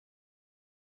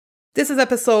This is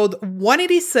episode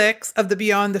 186 of the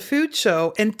Beyond the Food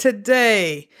Show, and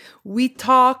today we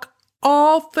talk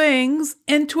all things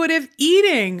intuitive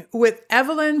eating with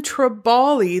Evelyn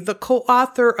Tribali, the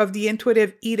co-author of the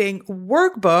Intuitive Eating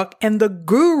Workbook and the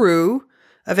guru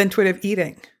of intuitive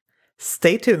eating.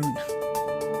 Stay tuned.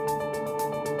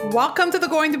 Welcome to the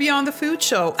Going to Beyond the Food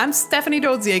Show. I'm Stephanie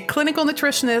Dozier, clinical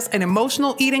nutritionist and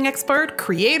emotional eating expert,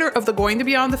 creator of the Going to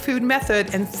Beyond the Food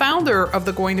method, and founder of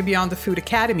the Going to Beyond the Food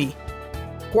Academy.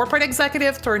 Corporate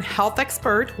executive turned health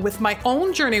expert with my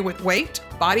own journey with weight,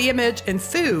 body image, and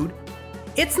food.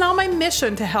 It's now my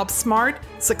mission to help smart,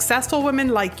 successful women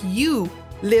like you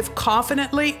live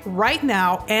confidently right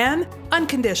now and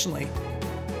unconditionally.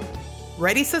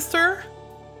 Ready, sister?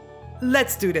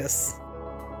 Let's do this.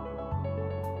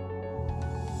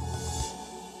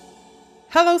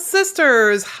 Hello,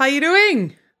 sisters. How you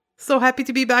doing? So happy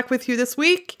to be back with you this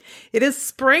week. It is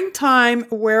springtime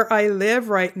where I live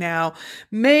right now.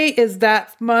 May is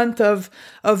that month of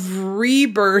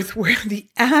rebirth where the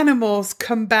animals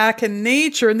come back in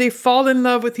nature and they fall in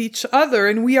love with each other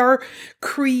and we are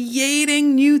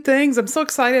creating new things. I'm so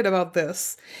excited about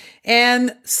this.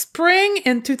 And spring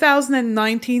in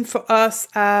 2019 for us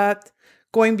at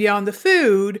Going Beyond the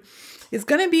Food is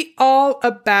going to be all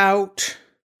about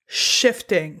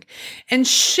shifting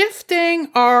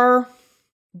our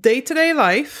day-to-day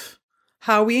life,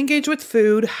 how we engage with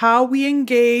food, how we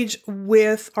engage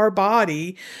with our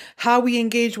body, how we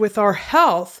engage with our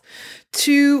health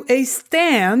to a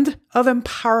stand of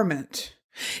empowerment.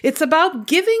 It's about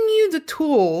giving you the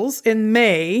tools in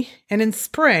May and in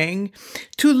spring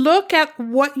to look at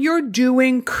what you're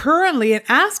doing currently and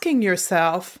asking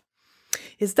yourself,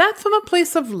 is that from a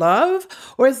place of love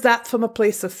or is that from a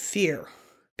place of fear?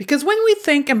 Because when we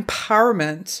think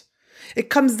empowerment,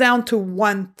 it comes down to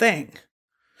one thing.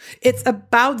 It's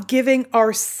about giving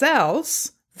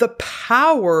ourselves the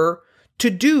power to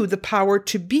do, the power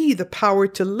to be, the power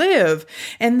to live.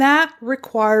 And that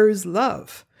requires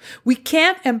love. We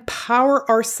can't empower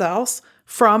ourselves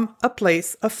from a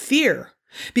place of fear.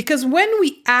 Because when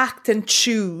we act and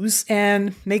choose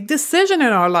and make decisions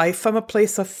in our life from a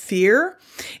place of fear,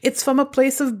 it's from a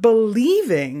place of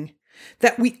believing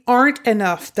that we aren't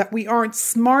enough, that we aren't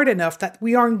smart enough, that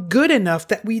we aren't good enough,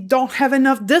 that we don't have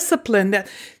enough discipline, that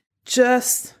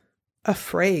just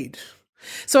afraid.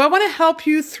 So I want to help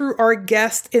you through our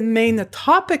guest in May, the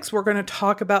topics we're going to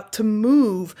talk about to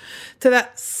move to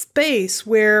that space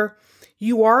where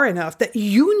you are enough, that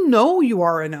you know you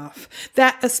are enough,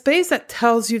 that a space that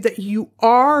tells you that you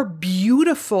are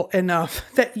beautiful enough,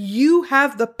 that you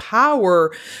have the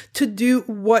power to do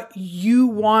what you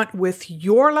want with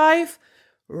your life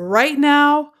right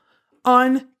now,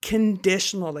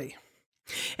 unconditionally.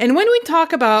 And when we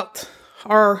talk about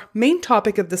our main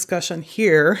topic of discussion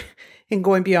here in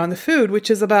Going Beyond the Food,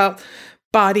 which is about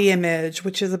body image,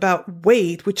 which is about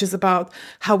weight, which is about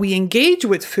how we engage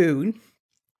with food,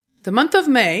 the month of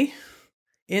May,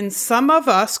 in some of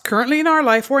us currently in our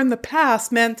life or in the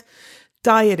past, meant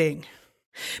dieting,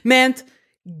 meant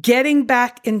getting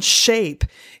back in shape,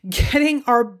 getting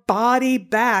our body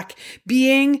back,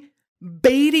 being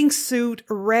bathing suit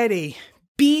ready,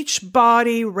 beach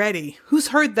body ready. Who's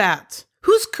heard that?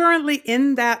 Who's currently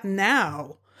in that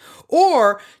now?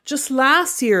 Or just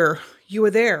last year you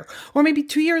were there, or maybe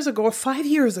 2 years ago or 5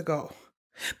 years ago.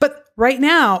 But right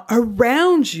now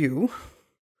around you,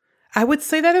 I would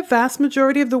say that a vast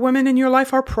majority of the women in your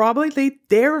life are probably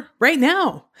there right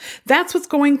now. That's what's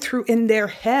going through in their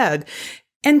head.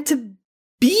 And to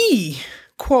be,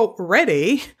 quote,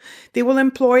 ready, they will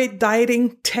employ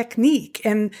dieting technique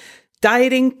and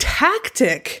dieting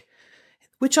tactic,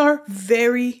 which are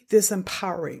very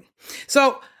disempowering.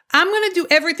 So I'm going to do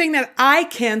everything that I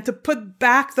can to put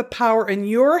back the power in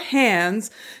your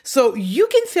hands so you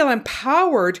can feel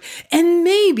empowered and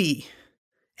maybe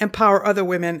empower other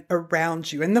women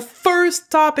around you. And the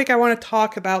first topic I want to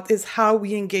talk about is how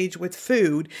we engage with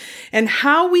food and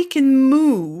how we can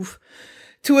move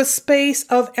to a space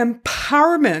of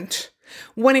empowerment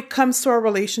when it comes to our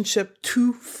relationship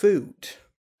to food.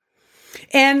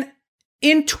 And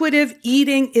intuitive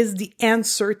eating is the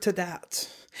answer to that.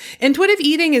 Intuitive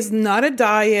eating is not a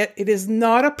diet. It is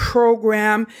not a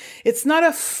program. It's not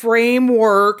a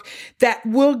framework that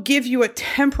will give you a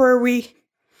temporary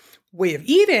way of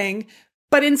eating,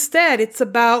 but instead it's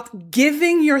about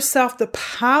giving yourself the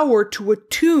power to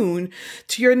attune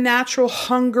to your natural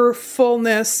hunger,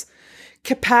 fullness,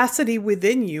 capacity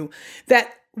within you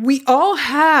that we all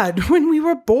had when we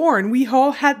were born. We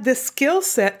all had this skill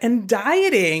set, and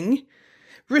dieting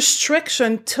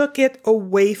restriction took it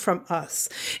away from us.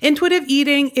 Intuitive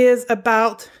eating is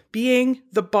about being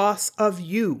the boss of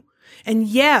you. And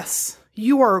yes,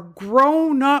 you are a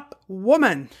grown-up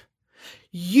woman.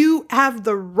 You have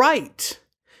the right.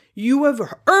 You have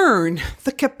earned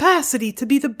the capacity to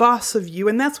be the boss of you.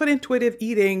 And that's what intuitive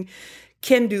eating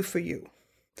can do for you.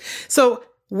 So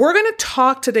we're going to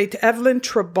talk today to Evelyn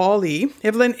Tribali.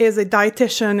 Evelyn is a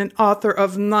dietitian and author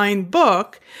of 9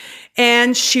 books.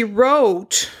 And she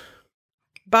wrote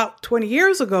about 20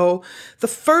 years ago, the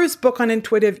first book on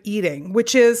intuitive eating,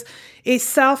 which is a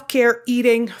self-care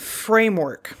eating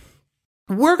framework.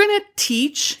 We're going to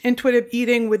teach intuitive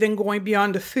eating within Going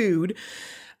Beyond the Food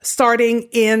starting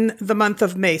in the month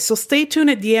of May. So stay tuned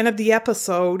at the end of the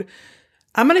episode.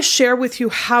 I'm going to share with you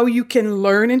how you can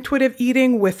learn intuitive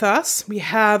eating with us. We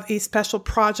have a special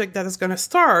project that is going to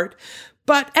start,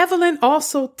 but Evelyn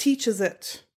also teaches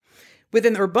it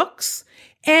within her books.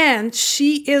 And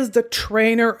she is the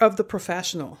trainer of the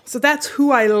professional. So that's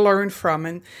who I learned from.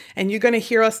 And you're going to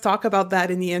hear us talk about that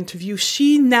in the interview.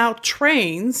 She now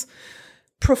trains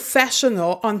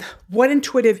professional on what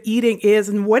intuitive eating is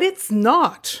and what it's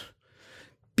not.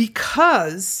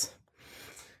 Because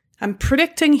I'm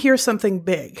predicting here something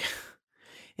big.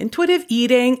 Intuitive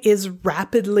eating is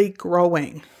rapidly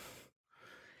growing.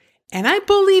 And I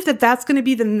believe that that's going to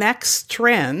be the next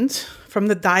trend from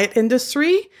the diet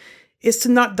industry, is to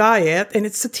not diet, and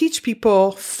it's to teach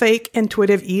people fake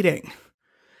intuitive eating.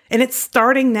 And it's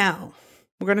starting now.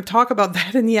 We're going to talk about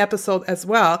that in the episode as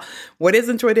well. What is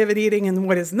intuitive eating and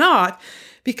what is not?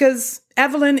 Because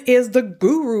Evelyn is the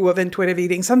guru of intuitive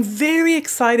eating. So I'm very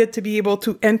excited to be able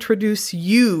to introduce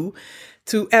you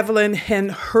to Evelyn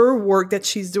and her work that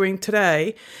she's doing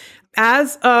today.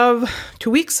 As of 2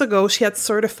 weeks ago, she had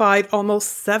certified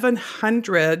almost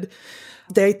 700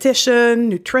 dietitian,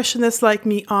 nutritionists like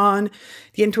me on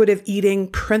the intuitive eating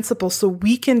principles so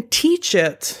we can teach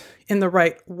it in the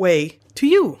right way to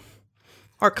you,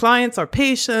 our clients, our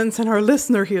patients, and our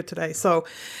listener here today. So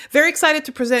very excited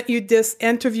to present you this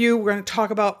interview. We're going to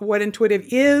talk about what intuitive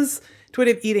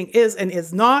eating is and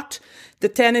is not, the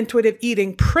 10 intuitive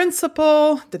eating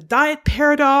principle, the diet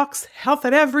paradox, health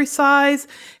at every size,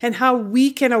 and how we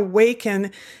can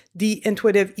awaken the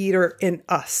intuitive eater in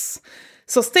us.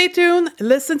 So stay tuned,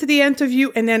 listen to the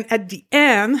interview, and then at the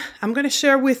end, I'm going to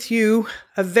share with you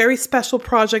a very special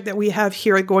project that we have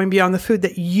here at Going Beyond the Food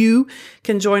that you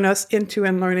can join us into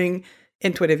in learning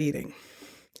intuitive eating.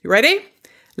 You ready?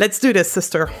 Let's do this,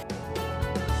 sister.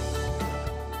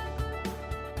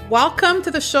 Welcome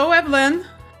to the show, Evelyn.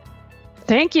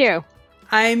 Thank you.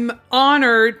 I'm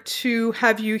honored to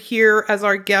have you here as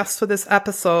our guest for this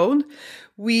episode.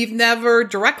 We've never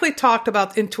directly talked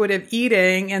about intuitive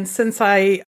eating, and since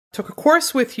I took a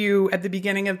course with you at the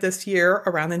beginning of this year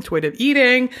around intuitive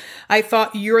eating, I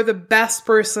thought you're the best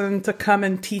person to come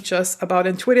and teach us about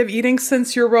intuitive eating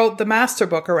since you wrote the master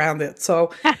book around it.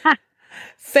 So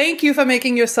thank you for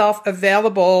making yourself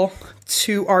available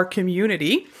to our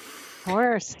community. Of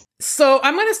course. So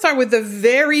I'm going to start with the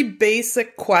very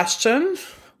basic question.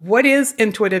 What is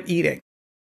intuitive eating?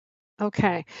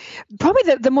 Okay.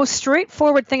 Probably the most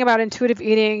straightforward thing about intuitive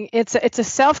eating, it's a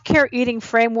self-care eating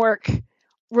framework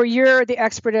where you're the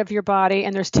expert of your body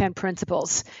and there's 10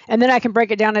 principles. And then I can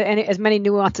break it down to as many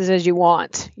nuances as you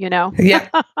want, you know? Yeah.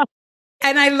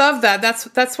 And I love that.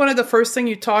 That's one of the first things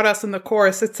you taught us in the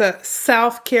course. It's a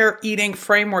self-care eating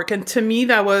framework. And to me,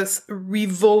 that was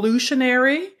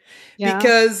revolutionary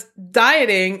because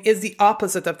dieting is the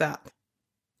opposite of that.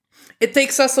 It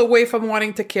takes us away from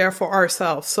wanting to care for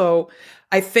ourselves. So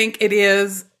I think it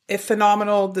is a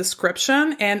phenomenal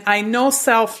description. And I know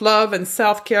self-love and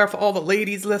self-care for all the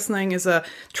ladies listening is a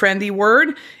trendy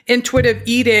word. Intuitive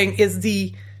eating is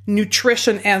the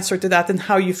nutrition answer to that and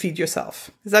how you feed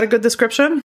yourself. Is that a good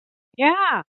description?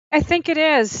 Yeah, I think it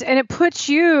is. And it puts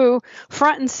you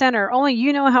front and center. Only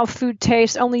you know how food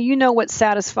tastes. Only you know what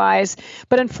satisfies.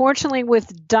 But unfortunately,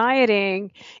 with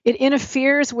dieting, it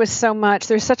interferes with so much.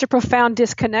 There's such a profound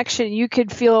disconnection. You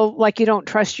could feel like you don't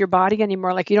trust your body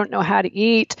anymore, like you don't know how to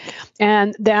eat.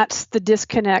 And that's the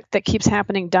disconnect that keeps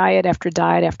happening diet after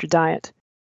diet after diet.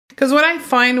 Because what I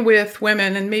find with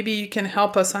women, and maybe you can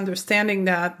help us understanding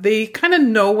that, they kind of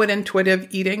know what intuitive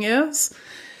eating is.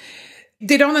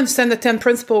 They don't understand the 10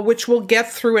 principle, which we'll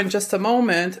get through in just a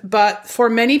moment. But for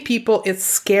many people, it's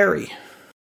scary.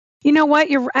 You know what?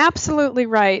 You're absolutely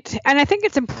right. And I think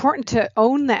it's important to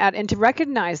own that and to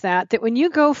recognize that when you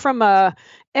go from a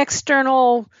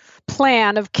external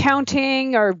plan of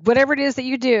counting or whatever it is that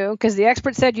you do, because the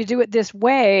expert said you do it this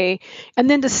way, and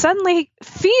then to suddenly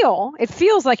it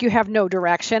feels like you have no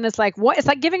direction. It's like what? It's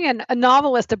like giving a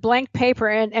novelist a blank paper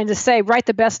and to say, write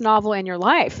the best novel in your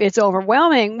life. It's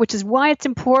overwhelming, which is why it's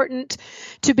important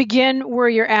to begin where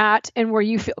you're at and where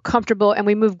you feel comfortable, and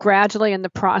we move gradually in the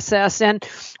process. And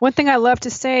one thing I love to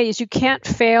say is you can't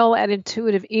fail at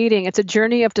intuitive eating. It's a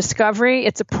journey of discovery.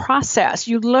 It's a process.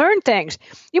 You learn things.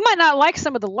 You might not like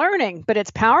some of the learning, but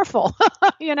it's powerful,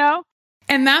 you know?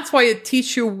 And that's why it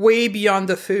teaches you way beyond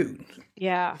the food.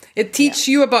 Yeah. It teaches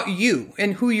you about you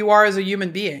and who you are as a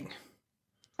human being.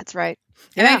 That's right.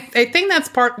 And I think that's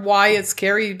part why it's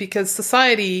scary, because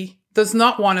society does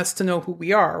not want us to know who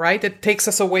we are, right? It takes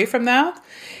us away from that.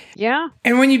 Yeah.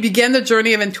 And when you begin the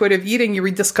journey of intuitive eating, you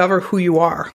rediscover who you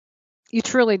are. You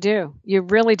truly do. You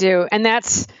really do. And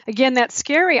that's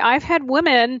scary. I've had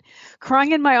women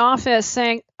crying in my office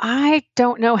saying, I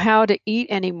don't know how to eat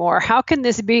anymore. How can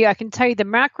this be? I can tell you the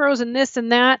macros and this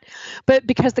and that, but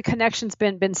because the connection's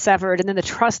been severed and then the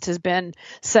trust has been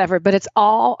severed, but it's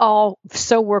all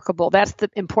so workable. That's the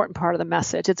important part of the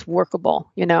message. It's workable,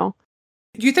 you know?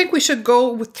 Do you think we should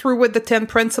go through with the 10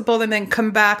 principle and then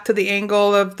come back to the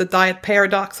angle of the diet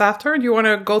paradox after? Do you want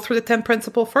to go through the 10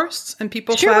 principle first and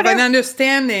people have an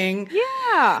understanding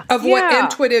of what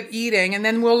intuitive eating, and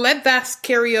then we'll let that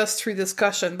carry us through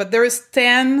discussion. But there is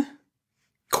 10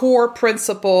 core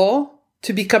principle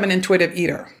to become an intuitive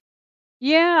eater.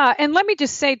 Yeah, and let me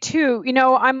just say too, you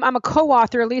know, I'm a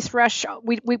co-author, Elise Resch.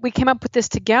 We came up with this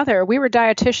together. We were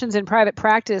dietitians in private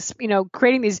practice, you know,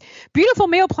 creating these beautiful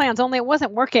meal plans, only it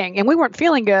wasn't working and we weren't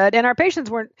feeling good and our patients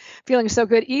weren't feeling so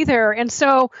good either. And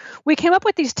so we came up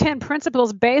with these 10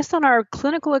 principles based on our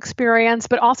clinical experience,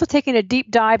 but also taking a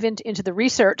deep dive into the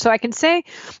research. So I can say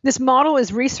this model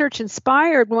is research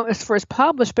inspired when it was first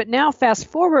published, but now fast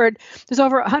forward, there's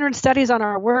over 100 studies on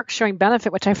our work showing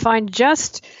benefit, which I find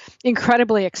just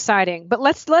incredibly exciting. But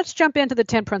let's jump into the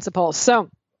 10 principles.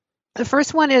 So the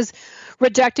first one is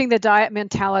rejecting the diet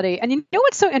mentality. And you know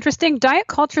what's so interesting? Diet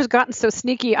culture has gotten so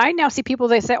sneaky. I now see people,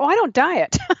 they say, oh, I don't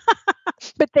diet.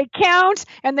 But they count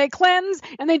and they cleanse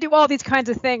and they do all these kinds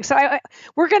of things. So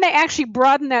we're going to actually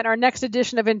broaden that in our next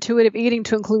edition of intuitive eating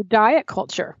to include diet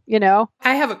culture, you know?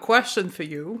 I have a question for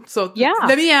you. So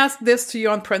let me ask this to you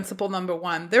on principle number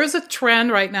 1. There's a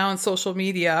trend right now in social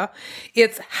media.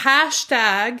 It's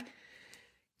hashtag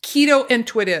keto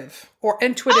intuitive or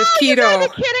intuitive keto. You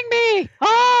gotta be kidding me.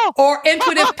 Or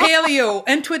intuitive paleo,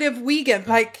 intuitive vegan.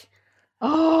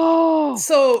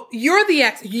 So you're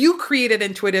you created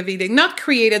intuitive eating, not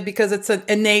created because it's an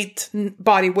innate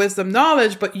body wisdom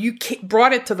knowledge, but you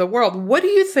brought it to the world. What do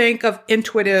you think of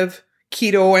intuitive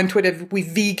keto, intuitive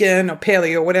vegan or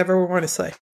paleo, whatever we want to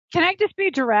say? Can I just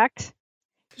be direct?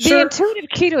 Sure. The intuitive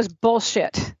keto is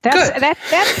bullshit. That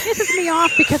pisses me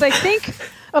off because I think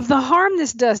of the harm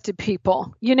this does to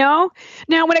people, you know?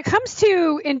 Now, when it comes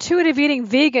to intuitive eating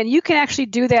vegan, you can actually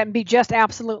do that and be just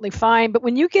absolutely fine. But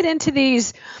when you get into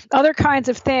these other kinds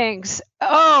of things,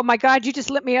 oh my God, you just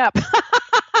lit me up.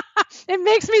 It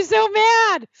makes me so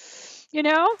mad, you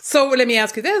know? So let me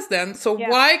ask you this then. So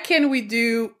why can we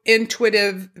do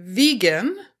intuitive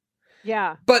vegan,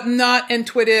 but not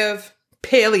intuitive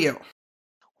paleo?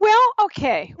 Well,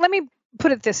 okay, let me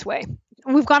put it this way.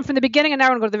 We've gone from the beginning and now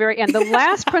we're going to go to the very end. The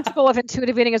last principle of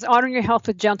intuitive eating is honoring your health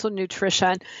with gentle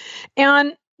nutrition.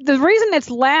 And the reason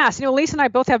it's last, you know, Lisa and I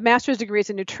both have master's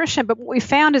degrees in nutrition, but what we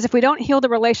found is if we don't heal the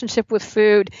relationship with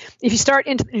food, if you start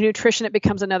into nutrition, it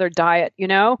becomes another diet, you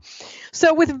know?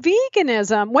 So with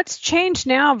veganism, what's changed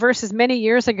now versus many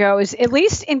years ago is, at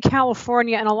least in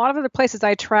California and a lot of other places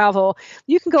I travel,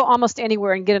 you can go almost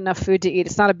anywhere and get enough food to eat.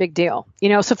 It's not a big deal, you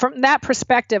know? So from that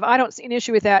perspective, I don't see an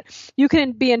issue with that. You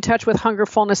can be in touch with hunger,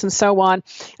 fullness, and so on,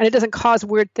 and it doesn't cause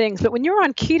weird things. But when you're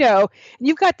on keto, and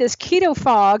you've got this keto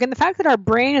fog, and the fact that our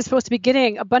brain is supposed to be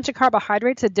getting a bunch of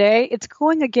carbohydrates a day, it's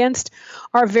going against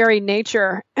our very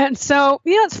nature. And so,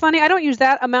 you know, it's funny, I don't use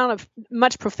that amount of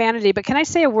much profanity, but can I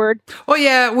say a word? Oh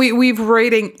yeah, we've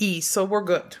rating E, so we're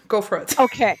good. Go for it.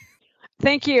 Okay.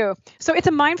 Thank you. So it's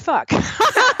a mind fuck.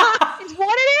 It's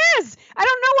what it is. I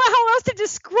don't know how else to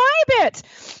describe it,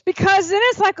 because then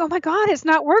it's like, oh my God, it's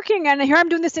not working. And here I'm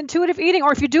doing this intuitive eating.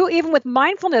 Or if you do even with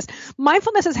mindfulness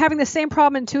is having the same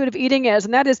problem intuitive eating is,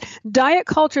 and that is diet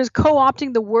culture is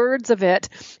co-opting the words of it.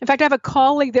 In fact, I have a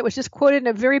colleague that was just quoted in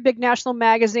a very big national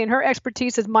magazine. Her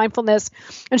expertise is mindfulness,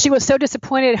 and she was so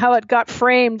disappointed how it got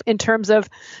framed in terms of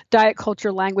diet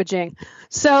culture languaging.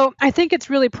 So I think it's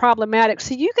really problematic.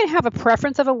 So you can have a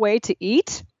preference of a way to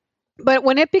eat, but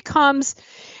when it becomes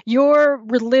your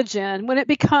religion, when it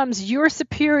becomes your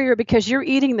superior because you're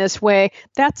eating this way,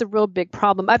 that's a real big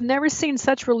problem. I've never seen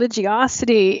such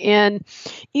religiosity in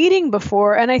eating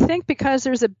before. And I think because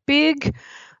there's a big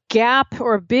gap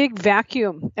or a big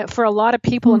vacuum for a lot of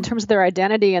people in terms of their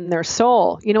identity and their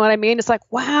soul. You know what I mean? It's like,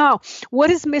 wow, what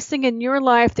is missing in your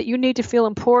life that you need to feel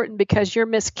important because you're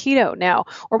Miss Keto now,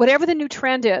 or whatever the new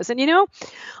trend is. And,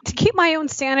 to keep my own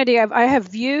sanity, I have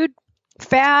viewed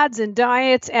fads and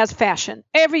diets as fashion.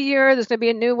 Every year there's going to be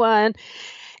a new one.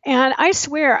 And I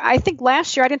swear, I think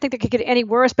last year I didn't think it could get any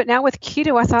worse, but now with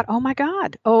keto, I thought, oh my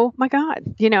God.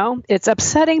 It's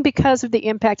upsetting because of the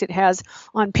impact it has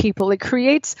on people. It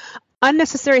creates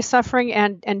unnecessary suffering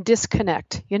and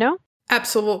disconnect,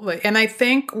 Absolutely. And I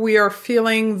think we are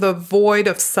feeling the void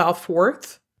of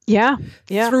self-worth. Yeah.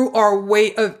 Through our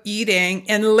way of eating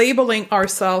and labeling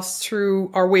ourselves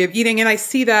through our way of eating. And I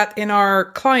see that in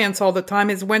our clients all the time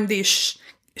is when they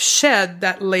shed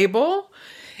that label.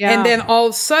 Yeah. And then all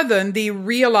of a sudden they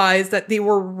realize that they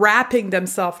were wrapping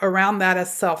themselves around that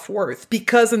as self-worth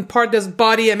because in part there's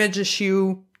body image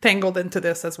issue tangled into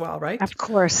this as well, right? Of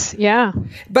course. Yeah.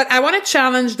 But I want to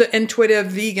challenge the intuitive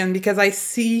vegan because I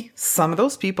see some of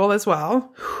those people as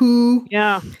well who,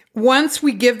 once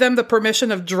we give them the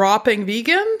permission of dropping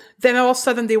vegan, then all of a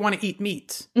sudden they want to eat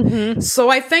meat. Mm-hmm.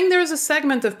 So I think there's a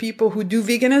segment of people who do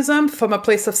veganism from a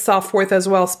place of self-worth as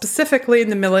well, specifically in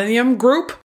the millennium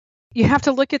group. You have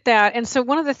to look at that. And so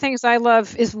one of the things I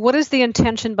love is what is the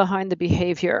intention behind the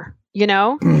behavior,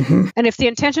 Mm-hmm. And if the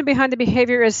intention behind the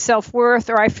behavior is self-worth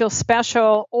or I feel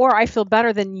special or I feel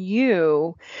better than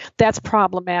you, that's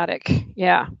problematic.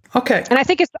 Yeah. Okay. And I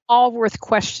think it's all worth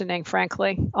questioning,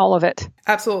 frankly, all of it.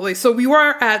 Absolutely. So we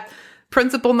were at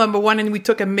principle number 1 and we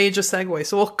took a major segue.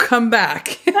 So we'll come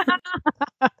back.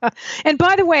 And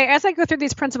by the way, as I go through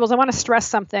these principles, I want to stress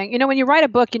something. When you write a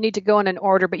book, you need to go in an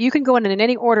order, but you can go in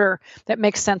any order that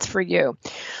makes sense for you.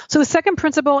 So the second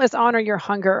principle is honor your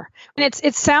hunger. And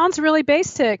it sounds really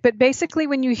basic, but basically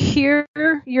when you hear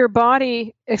your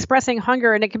body expressing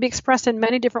hunger, and it can be expressed in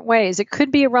many different ways. It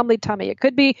could be a rumbly tummy. It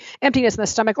could be emptiness in the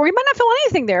stomach, or you might not feel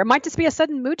anything there. It might just be a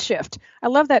sudden mood shift. I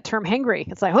love that term,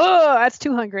 hangry. It's like, oh, that's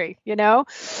too hungry,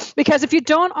 Because if you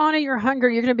don't honor your hunger,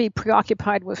 you're going to be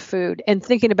preoccupied with food and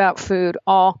thinking about food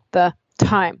all the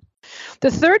time. The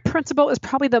third principle is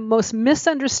probably the most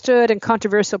misunderstood and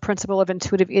controversial principle of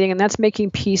intuitive eating, and that's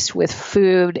making peace with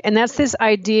food. And that's this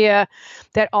idea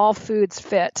that all foods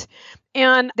fit.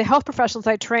 And the health professionals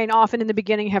I train often in the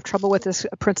beginning have trouble with this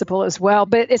principle as well.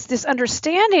 But it's this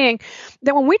understanding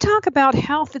that when we talk about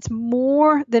health, it's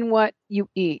more than what you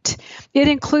eat. It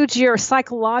includes your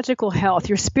psychological health,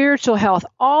 your spiritual health,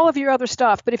 all of your other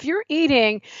stuff. But if you're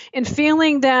eating and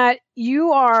feeling that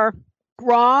you are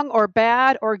wrong or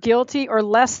bad or guilty or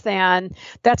less than,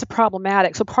 that's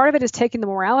problematic. So part of it is taking the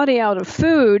morality out of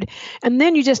food, and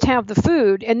then you just have the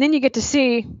food, and then you get to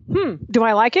see, do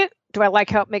I like it? Do I like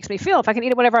how it makes me feel? If I can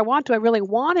eat it whatever I want, do I really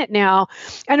want it now?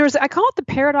 And I call it the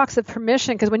paradox of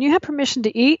permission, because when you have permission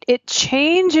to eat, it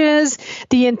changes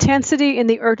the intensity and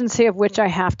the urgency of which I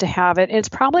have to have it. And it's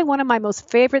probably one of my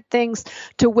most favorite things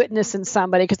to witness in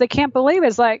somebody, because they can't believe it.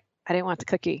 It's like, I didn't want the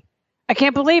cookie. I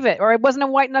can't believe it. Or it wasn't a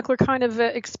white knuckler kind of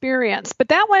experience. But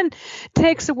that one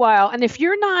takes a while. And if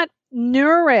you're not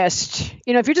nourished,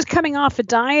 if you're just coming off of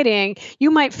dieting,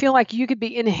 you might feel like you could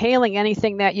be inhaling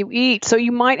anything that you eat. So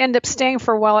you might end up staying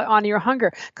for a while on your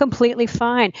hunger. Completely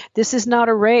fine. This is not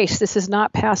a race. This is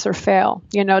not pass or fail.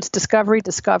 It's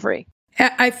discovery.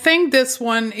 I think this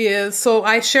one is, so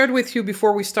I shared with you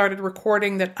before we started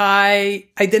recording that I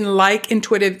didn't like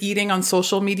intuitive eating on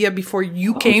social media before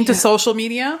you came to social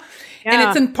media. Yeah. And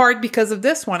it's in part because of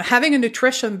this one, having a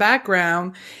nutrition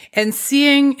background and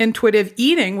seeing intuitive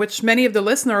eating, which many of the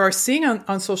listeners are seeing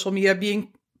on social media, being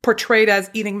portrayed as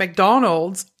eating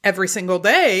McDonald's every single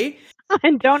day.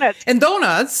 And donuts.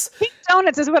 Pink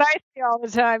donuts is what I see all the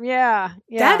time. Yeah.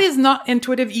 That is not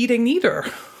intuitive eating either.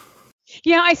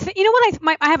 Yeah, I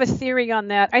have a theory on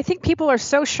that. I think people are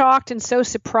so shocked and so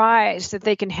surprised that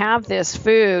they can have this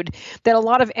food that a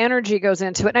lot of energy goes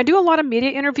into it. And I do a lot of media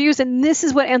interviews, and this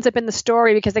is what ends up in the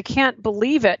story because they can't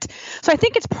believe it. So I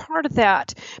think it's part of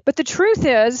that. But the truth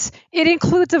is, it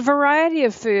includes a variety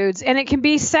of foods, and it can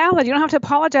be salad. You don't have to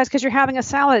apologize because you're having a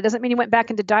salad. It doesn't mean you went back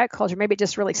into diet culture. Maybe it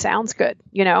just really sounds good,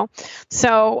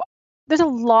 So there's a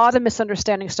lot of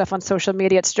misunderstanding stuff on social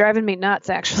media. It's driving me nuts,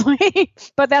 actually.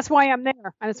 But that's why I'm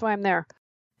there.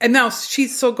 And now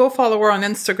so go follow her on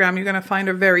Instagram. You're going to find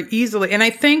her very easily. And I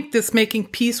think this making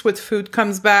peace with food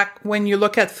comes back when you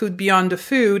look at food beyond the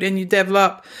food and you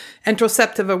develop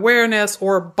interoceptive awareness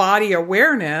or body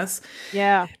awareness.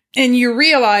 Yeah. And you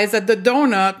realize that the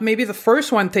donut, maybe the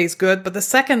first one tastes good, but the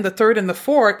second, the third, and the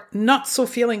fourth, not so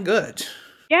feeling good.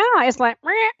 Yeah, it's like,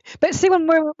 meh. But see, when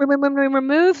we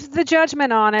remove the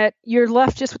judgment on it, you're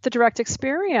left just with the direct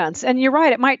experience. And you're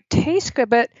right, it might taste good,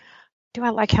 but do I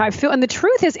like how I feel? And the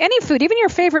truth is, any food, even your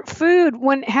favorite food,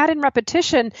 when had in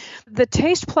repetition, the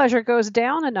taste pleasure goes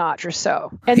down a notch or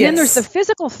so. And then there's the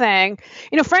physical thing.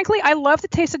 Frankly, I love the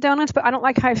taste of donuts, but I don't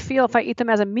like how I feel if I eat them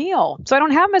as a meal. So I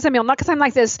don't have them as a meal, not because I'm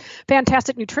like this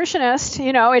fantastic nutritionist.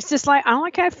 It's just like, I don't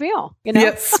like how I feel.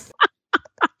 Yes.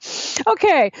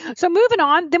 Okay, so moving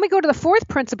on, then we go to the fourth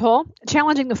principle,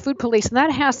 challenging the food police, and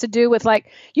that has to do with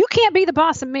you can't be the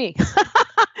boss of me.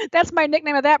 That's my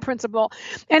nickname of that principle.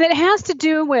 And it has to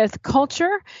do with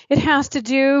culture. It has to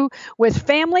do with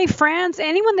family, friends,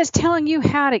 anyone that's telling you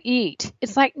how to eat.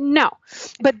 It's like, no.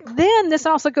 But then this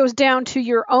also goes down to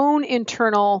your own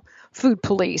internal food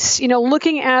police,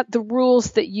 looking at the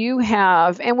rules that you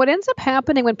have. And what ends up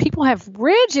happening when people have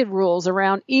rigid rules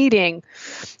around eating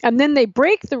and then they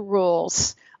break the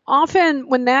rules, often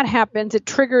when that happens, it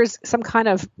triggers some kind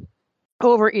of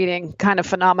overeating kind of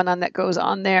phenomenon that goes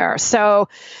on there. So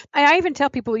I even tell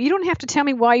people, you don't have to tell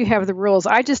me why you have the rules.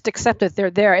 I just accept that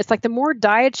they're there. It's like the more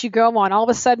diets you go on, all of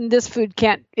a sudden this food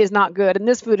is not good, and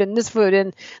this food, and this food.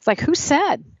 And it's like, who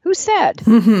said,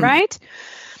 right?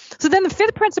 So then the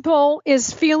fifth principle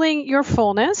is feeling your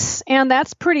fullness, and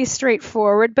that's pretty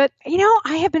straightforward. But,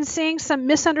 I have been seeing some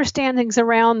misunderstandings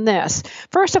around this.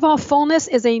 First of all, fullness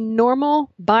is a normal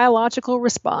biological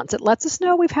response. It lets us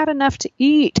know we've had enough to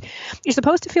eat. You're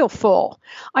supposed to feel full.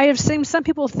 I have seen some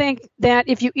people think that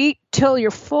if you eat till you're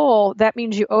full, that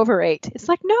means you overate. It's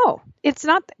like, no, it's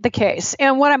not the case.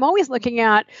 And what I'm always looking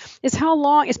at is how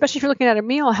long, especially if you're looking at a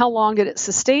meal, how long did it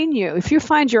sustain you? If you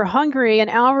find you're hungry an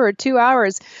hour or 2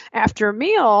 hours after a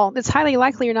meal, it's highly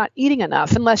likely you're not eating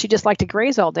enough, unless you just like to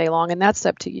graze all day long, and that's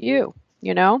up to you,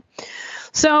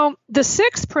 So the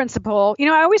sixth principle,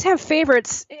 I always have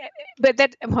favorites, but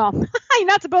you're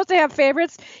not supposed to have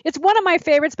favorites. It's one of my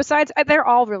favorites. Besides, they're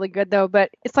all really good though, but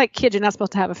it's like kids, you're not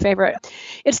supposed to have a favorite.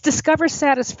 It's discover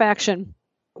satisfaction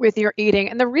with your eating.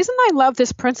 And the reason I love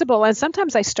this principle, and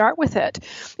sometimes I start with it,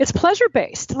 it's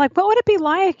pleasure-based. Like, what would it be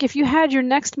like if you had your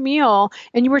next meal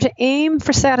and you were to aim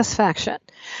for satisfaction?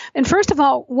 And first of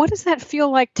all, what does that feel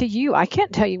like to you? I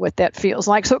can't tell you what that feels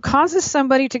like. So it causes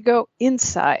somebody to go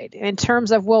inside in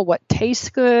terms of, what tastes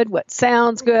good, what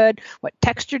sounds good, what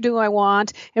texture do I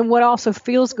want, and what also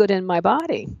feels good in my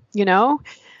body,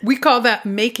 We call that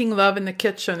making love in the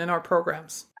kitchen in our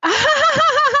programs.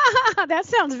 That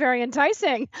sounds very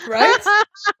enticing. Right?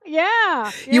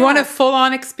 Yeah. You want a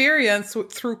full-on experience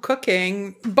through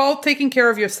cooking, both taking care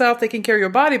of yourself, taking care of your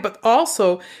body, but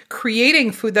also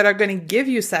creating food that are going to give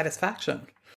you satisfaction.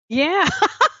 Yeah.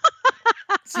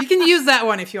 So you can use that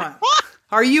one if you want.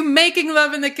 Are you making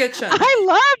love in the kitchen? I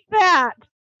love that.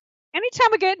 Anytime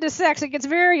we get into sex, it gets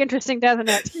very interesting, doesn't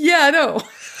it? Yeah, I know.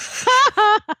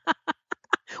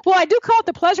 Well, I do call it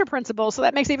the pleasure principle, so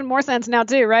that makes even more sense now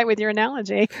too, right, with your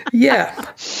analogy. Yeah.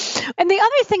 And the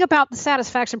other thing about the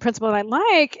satisfaction principle that I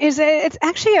like is that it's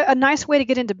actually a nice way to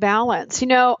get into balance.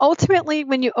 Ultimately,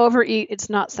 when you overeat, it's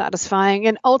not satisfying.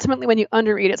 And ultimately, when you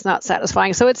undereat, it's not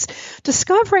satisfying. So it's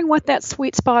discovering what that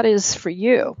sweet spot is for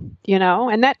you,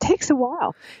 and that takes a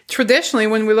while. Traditionally,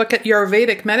 when we look at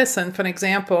Ayurvedic medicine, for an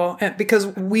example, because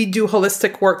we do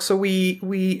holistic work, so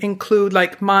we include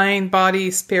like mind,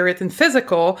 body, spirit, and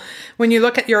physical. When you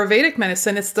look at Ayurvedic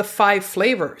medicine, it's the 5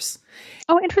 flavors.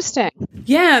 Oh, interesting.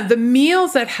 Yeah, the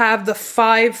meals that have the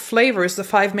 5 flavors, the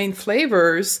 5 main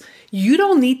flavors, you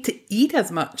don't need to eat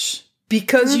as much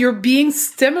because you're being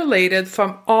stimulated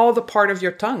from all the part of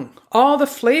your tongue, all the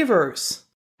flavors.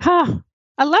 Huh.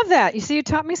 I love that. You see, you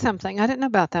taught me something. I didn't know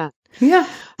about that. Yeah.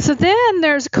 So then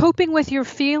there's coping with your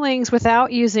feelings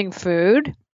without using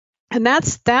food. And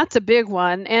that's a big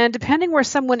one. And depending where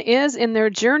someone is in their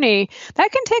journey,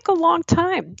 that can take a long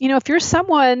time. If you're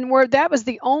someone where that was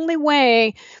the only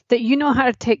way that you know how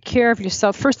to take care of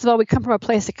yourself, first of all, we come from a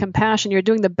place of compassion. You're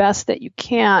doing the best that you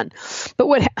can. But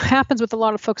what happens with a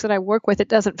lot of folks that I work with, it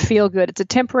doesn't feel good. It's a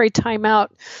temporary timeout,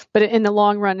 but in the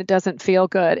long run, it doesn't feel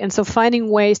good. And so finding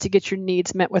ways to get your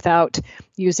needs met without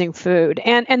using food.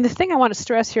 And the thing I want to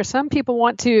stress here, some people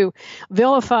want to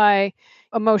vilify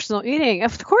emotional eating.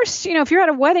 Of course, if you're at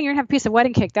a wedding, you're going to have a piece of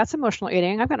wedding cake. That's emotional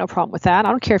eating. I've got no problem with that. I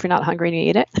don't care if you're not hungry and you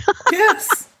eat it.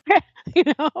 Yes.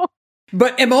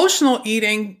 But emotional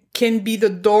eating can be the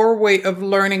doorway of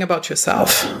learning about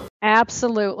yourself.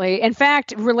 Absolutely. In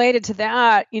fact, related to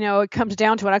that, it comes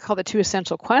down to what I call the 2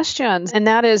 essential questions. And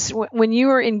that is when you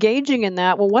are engaging in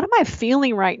that, well, what am I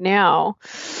feeling right now?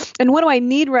 And what do I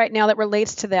need right now that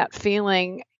relates to that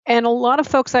feeling? And a lot of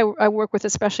folks I work with,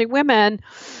 especially women,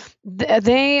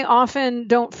 they often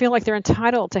don't feel like they're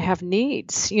entitled to have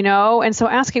needs, And so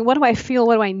asking, what do I feel?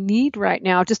 What do I need right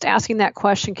now? Just asking that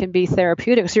question can be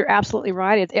therapeutic. So you're absolutely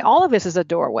right. All of this is a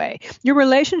doorway. Your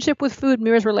relationship with food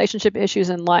mirrors relationship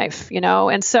issues in life,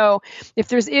 And so if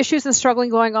there's issues and struggling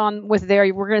going on with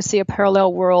there, we're going to see a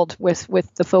parallel world with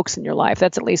the folks in your life.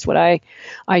 That's at least what I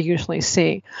usually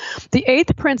see. The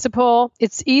 8th principle,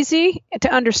 it's easy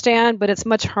to understand, but it's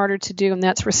much harder to do, and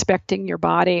that's respecting your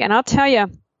body. And I'll tell you,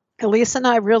 Elisa and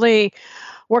I really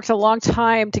worked a long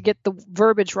time to get the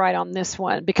verbiage right on this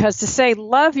one, because to say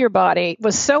love your body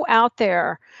was so out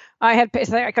there. I had patients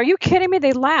like, are you kidding me?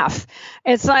 They laugh.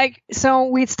 It's like, so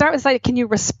we'd start with like, can you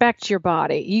respect your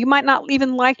body? You might not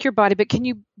even like your body, but can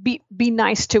you be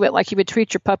nice to it like you would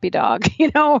treat your puppy dog,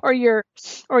 or your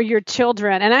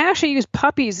children? And I actually use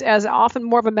puppies as often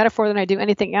more of a metaphor than I do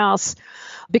anything else,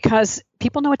 because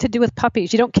people know what to do with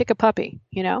puppies. You don't kick a puppy,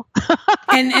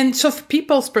 and so from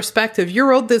people's perspective, you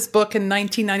wrote this book in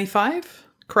 1995?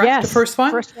 Correct? Yes, the first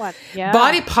one? First one, yeah.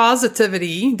 Body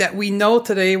positivity that we know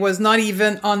today was not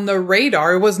even on the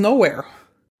radar. It was nowhere.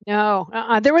 No,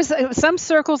 there was some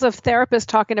circles of therapists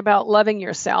talking about loving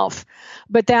yourself,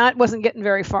 but that wasn't getting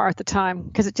very far at the time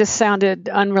because it just sounded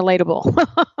unrelatable,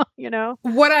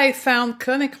 What I found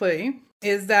clinically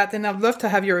is that, and I'd love to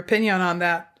have your opinion on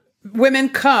that, women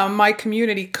my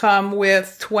community come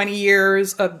with 20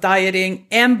 years of dieting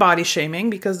and body shaming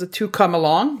because the two come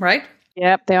along, right?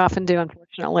 Yep, they often do,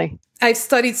 unfortunately. I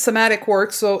studied somatic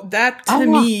work, so that to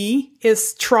me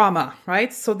is trauma,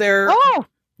 right? So they're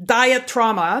diet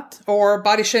trauma or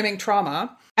body shaming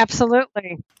trauma.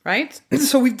 Absolutely. Right?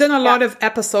 So we've done a lot of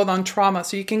episodes on trauma,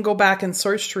 so you can go back and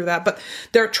search through that, but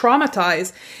they're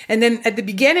traumatized. And then at the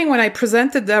beginning, when I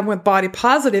presented them with body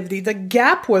positivity, the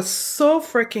gap was so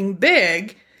freaking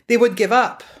big, they would give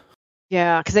up.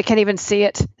 Yeah, because they can't even see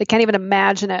it. They can't even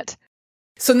imagine it.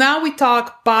 So now we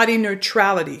talk body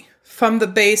neutrality from the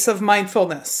base of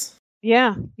mindfulness.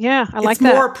 Yeah, I like that. It's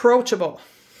more approachable.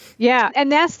 Yeah,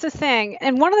 and that's the thing.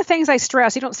 And one of the things I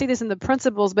stress, you don't see this in the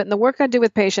principles, but in the work I do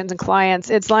with patients and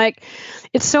clients, it's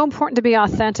so important to be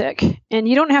authentic. And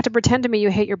you don't have to pretend to me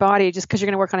you hate your body just because you're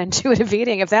going to work on intuitive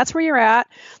eating. If that's where you're at,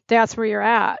 that's where you're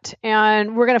at.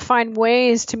 And we're going to find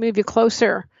ways to move you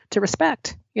closer to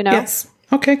respect, Yes.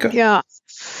 Okay, good. Yeah.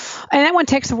 And that one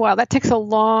takes a while. That takes a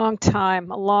long time,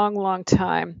 a long, long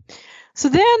time. So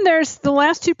then there's the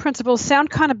last 2 principles sound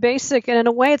kind of basic, and in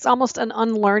a way it's almost an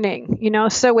unlearning,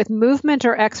 So with movement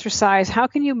or exercise, how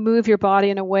can you move your body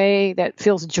in a way that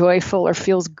feels joyful or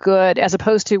feels good, as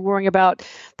opposed to worrying about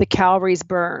the calories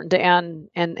burned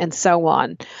and so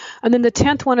on. And then the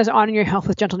 10th one is honoring your health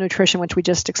with gentle nutrition, which we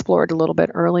just explored a little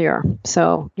bit earlier.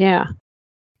 So, yeah.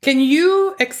 Can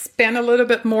you expand a little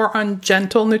bit more on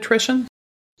gentle nutrition?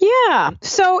 Yeah.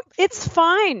 So it's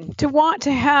fine to want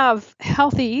to have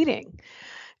healthy eating.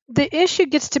 The issue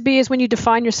gets to be is when you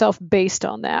define yourself based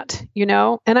on that,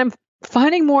 And I'm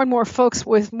finding more and more folks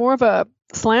with more of a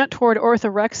slant toward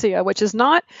orthorexia, which is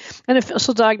not an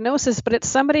official diagnosis, but it's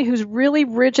somebody who's really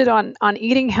rigid on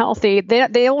eating healthy.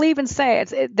 They'll even say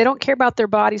they don't care about their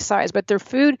body size, but their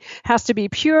food has to be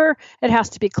pure, it has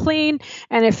to be clean,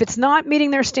 and if it's not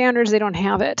meeting their standards, they don't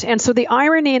have it. And so the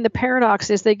irony and the paradox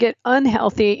is they get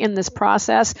unhealthy in this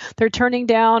process. They're turning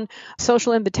down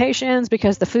social invitations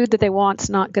because the food that they want is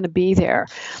not going to be there.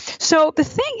 So the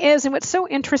thing is, and what's so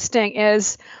interesting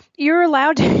is, you're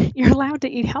allowed to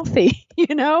eat healthy,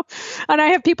 And I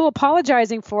have people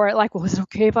apologizing for it, like, well, is it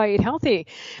okay if I eat healthy?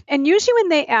 And usually when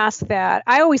they ask that,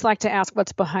 I always like to ask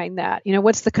what's behind that.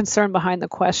 What's the concern behind the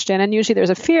question? And usually there's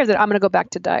a fear that I'm going to go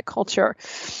back to diet culture.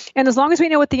 And as long as we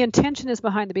know what the intention is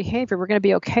behind the behavior, we're going to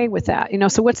be okay with that.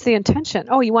 So what's the intention?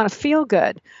 Oh, you want to feel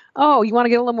good. Oh, you want to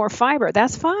get a little more fiber.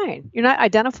 That's fine. You're not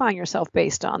identifying yourself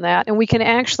based on that. And we can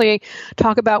actually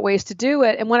talk about ways to do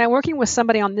it. And when I'm working with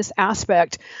somebody on this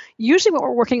aspect, usually what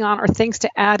we're working on are things to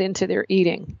add into their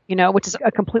eating, which is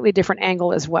a completely different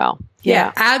angle as well.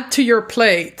 Yeah. Add to your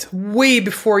plate way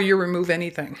before you remove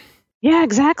anything. Yeah,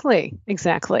 exactly.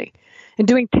 And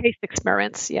doing taste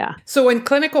experiments, yeah. So in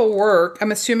clinical work,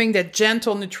 I'm assuming that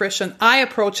gentle nutrition, I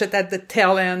approach it at the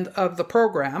tail end of the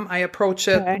program. I approach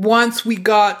it once we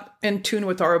got in tune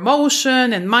with our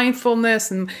emotion and mindfulness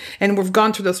and we've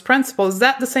gone through those principles. Is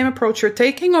that the same approach you're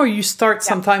taking, or you start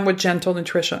sometime with gentle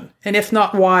nutrition? And if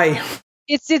not, why?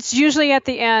 It's usually at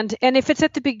the end. And if it's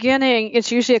at the beginning,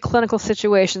 it's usually a clinical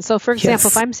situation. So for example,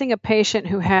 if I'm seeing a patient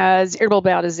who has irritable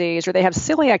bowel disease or they have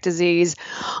celiac disease,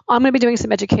 I'm going to be doing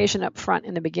some education up front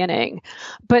in the beginning.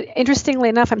 But interestingly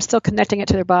enough, I'm still connecting it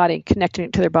to their body. But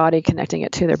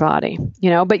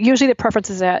usually the preference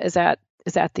is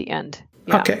at the end.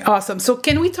 Yeah. Okay, awesome. So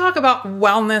can we talk about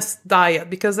wellness diet?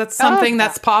 Because that's something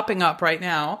that's popping up right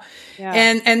now. Yeah.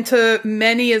 And to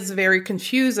many is very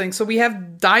confusing. So we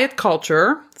have diet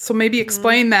culture. So maybe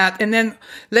explain that. And then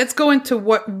let's go into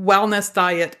what wellness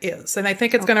diet is. And I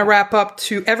think it's going to wrap up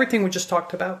to everything we just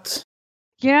talked about.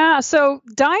 Yeah, so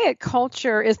diet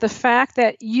culture is the fact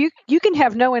that you can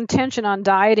have no intention on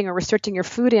dieting or restricting your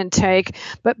food intake,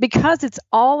 but because it's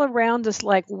all around us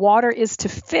like water is to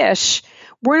fish,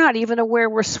 we're not even aware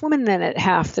we're swimming in it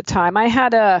half the time. I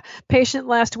had a patient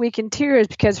last week in tears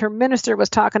because her minister was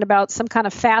talking about some kind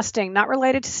of fasting, not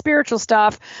related to spiritual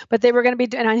stuff, but they were going to be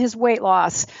doing on his weight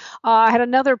loss. I had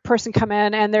another person come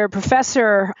in and their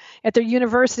professor at their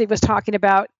university was talking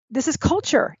about this is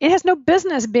culture. It has no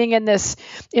business being in this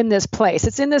place.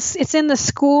 It's in the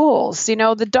schools,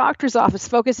 the doctor's office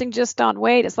focusing just on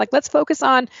weight. It's like, let's focus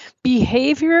on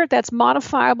behavior that's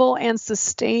modifiable and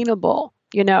sustainable.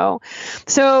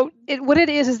 So what it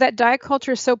is that diet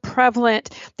culture is so prevalent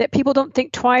that people don't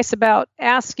think twice about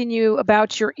asking you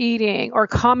about your eating or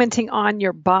commenting on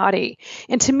your body.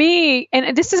 And to me,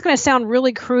 and this is going to sound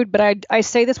really crude, but I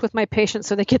say this with my patients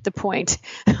so they get the point.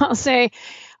 I'll say,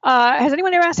 has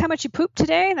anyone ever asked how much you pooped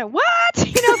today? And they're, what?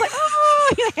 It's like,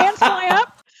 oh, hands fly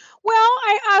up. Well,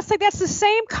 I was like, that's the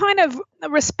same kind of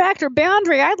respect or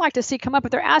boundary I'd like to see come up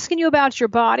if they're asking you about your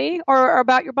body or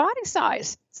about your body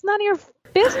size. It's none of your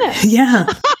business. Yeah.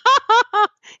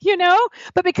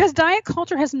 But because diet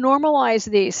culture has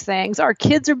normalized these things, our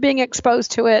kids are being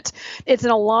exposed to it. It's in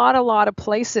a lot of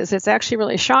places. It's actually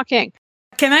really shocking.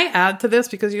 Can I add to this?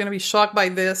 Because you're going to be shocked by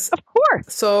this. Of course.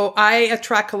 So I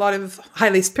attract a lot of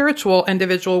highly spiritual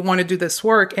individuals who want to do this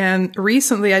work. And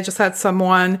recently I just had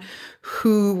someone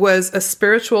who was a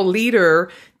spiritual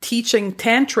leader teaching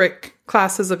tantric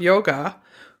classes of yoga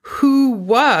who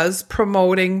was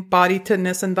promoting body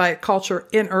thinness and diet culture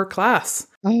in her class.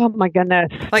 Oh my goodness.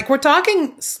 Like we're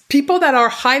talking people that are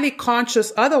highly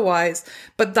conscious otherwise,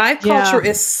 but diet culture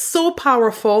is so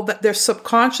powerful that they're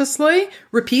subconsciously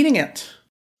repeating it.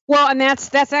 Well, and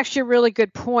that's actually a really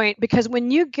good point, because when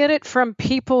you get it from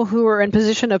people who are in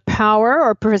position of power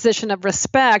or position of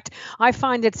respect, I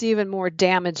find it's even more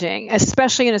damaging,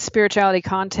 especially in a spirituality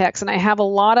context. And I have a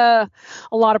lot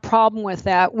of problem with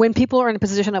that when people are in a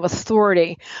position of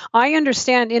authority. I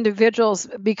understand individuals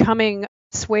becoming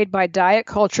swayed by diet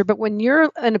culture, but when you're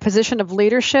in a position of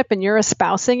leadership and you're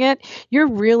espousing it, you're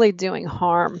really doing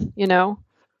harm,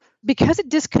 Because it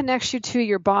disconnects you to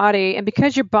your body, and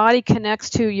because your body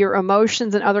connects to your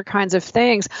emotions and other kinds of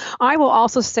things, I will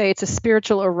also say it's a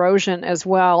spiritual erosion as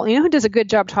well. Who does a good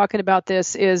job talking about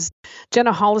this is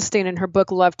Jenna Hollistein in her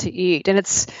book, Love to Eat. And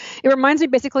it reminds me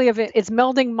basically of it's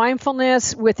melding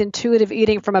mindfulness with intuitive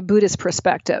eating from a Buddhist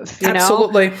perspective.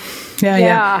 Absolutely.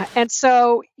 Yeah. And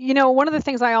so, one of the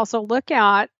things I also look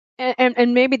at,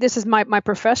 and maybe this is my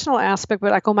professional aspect, but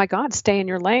like, oh my God, stay in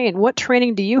your lane. What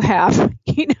training do you have?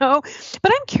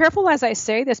 But I'm careful as I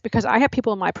say this because I have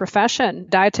people in my profession,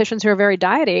 dietitians who are very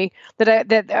diety,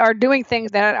 that are doing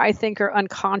things that I think are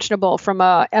unconscionable from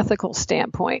a ethical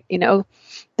standpoint.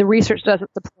 The research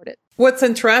doesn't support it. What's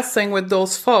interesting with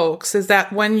those folks is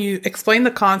that when you explain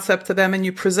the concept to them and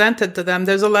you present it to them,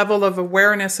 there's a level of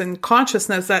awareness and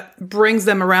consciousness that brings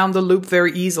them around the loop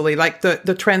very easily. Like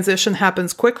the transition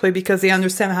happens quickly because they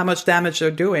understand how much damage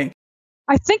they're doing.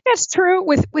 I think that's true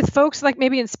with folks like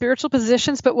maybe in spiritual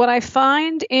positions, but what I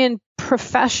find in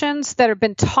professions that have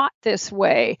been taught this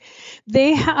way,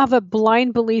 they have a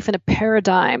blind belief in a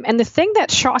paradigm. And the thing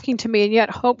that's shocking to me and yet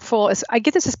hopeful is, I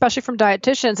get this especially from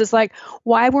dietitians, is like,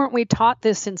 why weren't we taught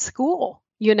this in school?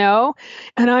 And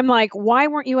I'm like, why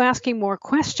weren't you asking more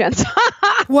questions?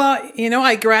 Well,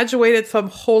 I graduated from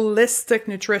holistic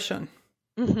nutrition.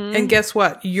 Mm-hmm. And guess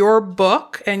what? Your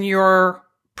book and your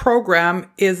program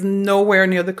is nowhere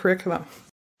near the curriculum.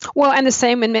 Well, and the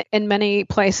same in many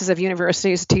places of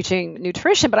universities teaching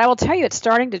nutrition, but I will tell you, it's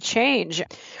starting to change.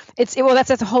 That's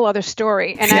a whole other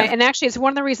story. And and actually, it's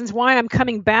one of the reasons why I'm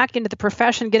coming back into the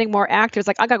profession, getting more active. It's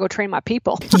like, I got to go train my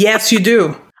people. Yes, you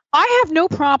do. I have no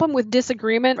problem with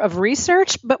disagreement of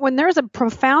research, but when there's a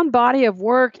profound body of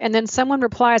work and then someone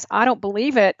replies, I don't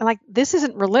believe it, I'm like, this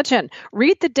isn't religion.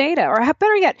 Read the data. Or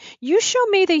better yet, you show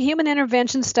me the human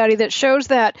intervention study that shows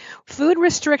that food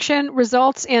restriction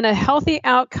results in a healthy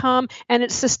outcome and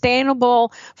it's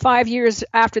sustainable 5 years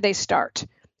after they start. It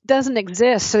doesn't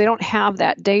exist, so they don't have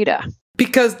that data.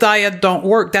 Because diet don't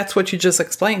work. That's what you just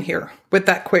explained here with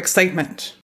that quick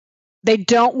statement. They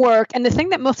don't work. And the thing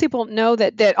that most people know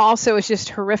that also is just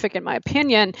horrific, in my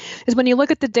opinion, is when you look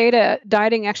at the data,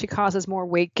 dieting actually causes more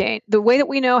weight gain. The way that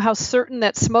we know how certain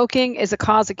that smoking is a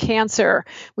cause of cancer,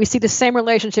 we see the same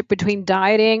relationship between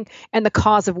dieting and the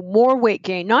cause of more weight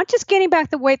gain, not just gaining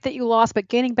back the weight that you lost, but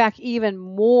gaining back even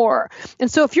more. And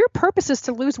so if your purpose is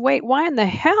to lose weight, why in the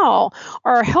hell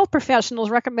are health professionals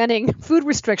recommending food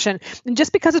restriction? And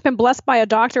just because it's been blessed by a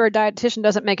doctor or a dietitian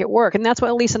doesn't make it work. And that's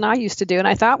what Elise and I used to do. And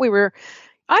I thought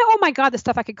oh my God, the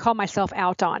stuff I could call myself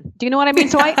out on. Do you know what I mean?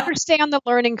 So I understand the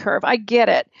learning curve. I get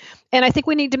it. And I think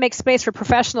we need to make space for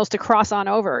professionals to cross on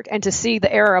over and to see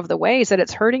the error of the ways that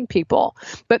it's hurting people.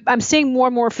 But I'm seeing more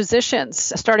and more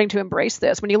physicians starting to embrace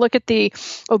this. When you look at the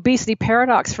obesity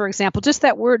paradox, for example, just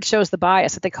that word shows the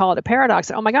bias that they call it a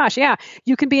paradox. Oh my gosh, yeah,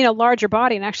 you can be in a larger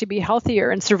body and actually be healthier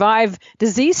and survive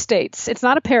disease states. It's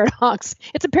not a paradox.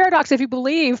 It's a paradox if you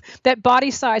believe that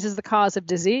body size is the cause of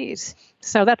disease.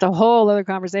 So that's a whole other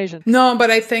conversation. No, but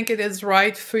I think it is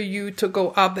right for you to go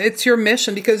up. It's your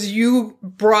mission because you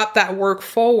brought that work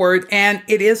forward and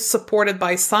it is supported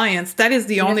by science. That is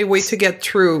the only way to get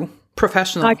through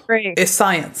professional. I agree. Is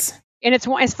science. And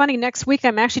it's funny, next week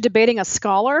I'm actually debating a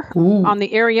scholar on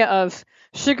the area of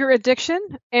sugar addiction,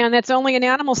 and that's only in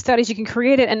animal studies you can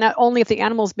create it, and not only if the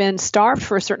animal's been starved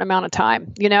for a certain amount of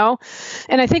time, you know?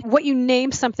 And I think what you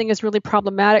name something is really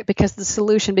problematic because the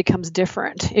solution becomes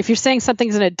different. If you're saying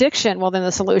something's an addiction, well, then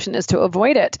the solution is to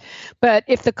avoid it. But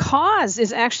if the cause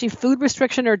is actually food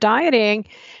restriction or dieting,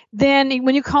 then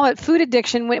when you call it food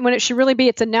addiction, when it should really be,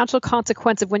 it's a natural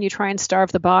consequence of when you try and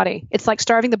starve the body. It's like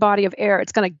starving the body of air.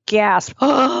 It's going to gasp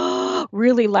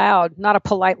really loud, not a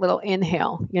polite little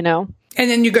inhale, you know? And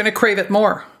then you're going to crave it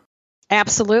more.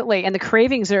 Absolutely. And the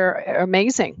cravings are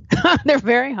amazing. They're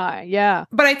very high. Yeah.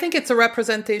 But I think it's a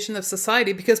representation of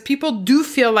society because people do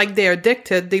feel like they're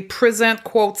addicted. They present,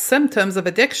 quote, symptoms of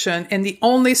addiction. And the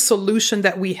only solution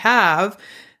that we have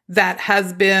that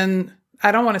has been,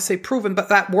 I don't want to say proven, but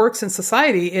that works in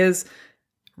society is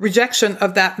rejection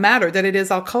of that matter, that it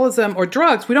is alcoholism or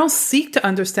drugs. We don't seek to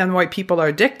understand why people are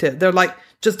addicted. They're like,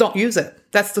 just don't use it.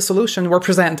 That's the solution we're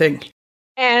presenting.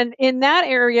 And in that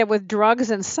area with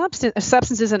drugs and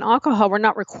substances and alcohol, we're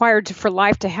not required for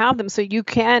life to have them. So you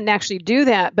can actually do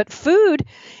that. But food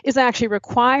is actually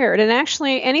required. And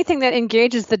actually anything that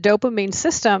engages the dopamine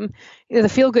system, the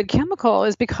feel-good chemical,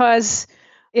 is because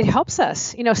it helps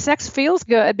us. You know, sex feels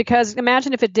good because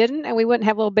imagine if it didn't and we wouldn't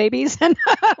have little babies and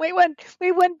we wouldn't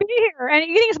be here. And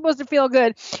eating is supposed to feel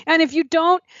good. And if you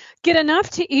don't get enough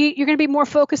to eat, you're going to be more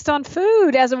focused on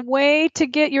food as a way to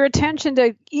get your attention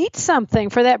to eat something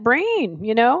for that brain,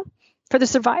 you know, for the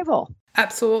survival.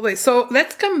 Absolutely. So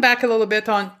let's come back a little bit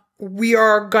on we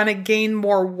are going to gain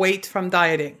more weight from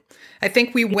dieting. I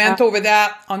think we went over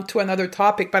that onto another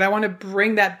topic, but I want to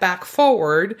bring that back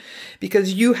forward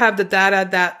because you have the data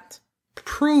that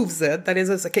proves it. That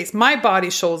is the case. My body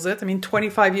shows it. I mean,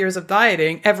 25 years of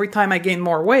dieting, every time I gain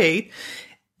more weight,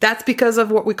 that's because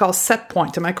of what we call set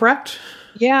point. Am I correct?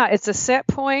 Yeah, it's a set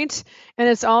point and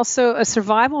it's also a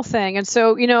survival thing. And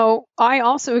so, you know, I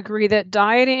also agree that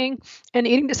dieting and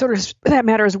eating disorders, for that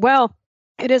matter as well,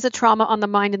 it is a trauma on the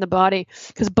mind and the body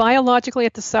because biologically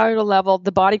at the cellular level,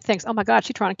 the body thinks, oh my God,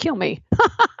 she's trying to kill me.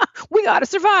 We got to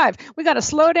survive. We got to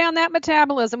slow down that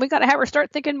metabolism. We got to have her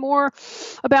start thinking more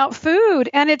about food.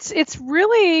 And it's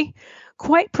really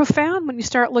quite profound when you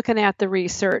start looking at the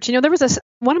research. You know, there was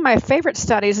one of my favorite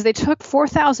studies is they took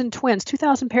 4,000 twins,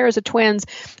 2,000 pairs of twins,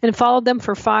 and followed them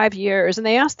for 5 years. And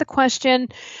they asked the question,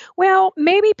 well,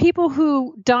 maybe people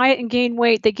who diet and gain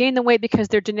weight, they gain the weight because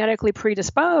they're genetically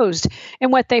predisposed.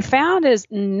 And what they found is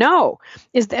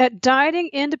that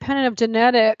dieting independent of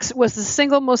genetics was the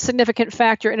single most significant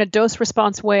factor in a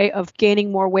dose-response way of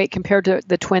gaining more weight compared to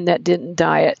the twin that didn't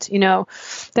diet. You know,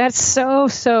 that's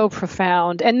so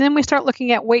profound. And then we start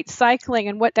looking at weight cycling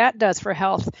and what that does for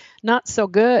health. Not so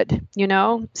good, you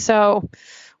know? So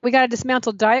we got to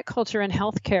dismantle diet culture in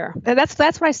healthcare. And that's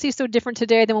what I see so different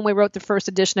today than when we wrote the first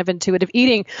edition of Intuitive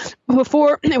Eating.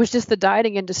 Before, it was just the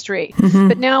dieting industry. Mm-hmm.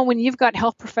 But now when you've got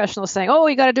health professionals saying, oh,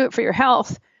 you got to do it for your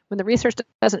health, when the research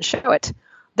doesn't show it,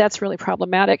 that's really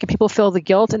problematic. And people feel the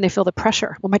guilt and they feel the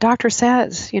pressure. Well, my doctor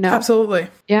says, you know. Absolutely.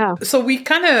 Yeah. So we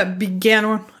kind of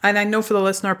began, and I know for the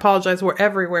listener, I apologize, we're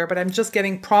everywhere, but I'm just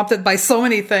getting prompted by so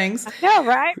many things. Yeah,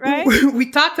 right.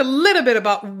 We talked a little bit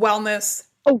about wellness,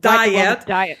 diet.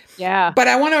 Diet, yeah. But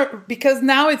I want to, because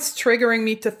now it's triggering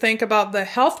me to think about the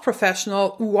health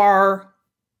professional who are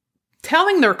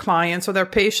telling their clients or their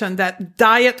patient that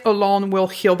diet alone will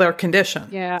heal their condition.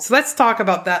 Yeah. So let's talk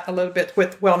about that a little bit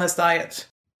with wellness diet.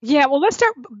 Yeah, well, let's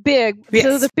start big. So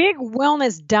Yes. the big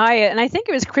wellness diet, and I think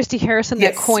it was Christy Harrison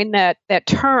that Yes. coined that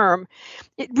term.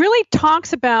 It really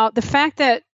talks about the fact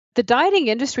that the dieting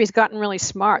industry has gotten really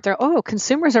smart.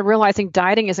 Consumers are realizing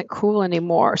dieting isn't cool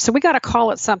anymore. So we got to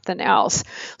call it something else.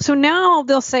 So now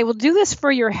they'll say, well, do this for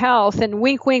your health, and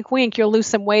wink, wink, wink, you'll lose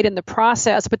some weight in the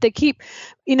process. But they keep,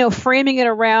 framing it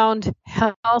around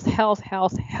health, health,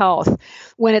 health, health,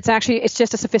 when it's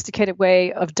just a sophisticated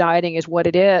way of dieting is what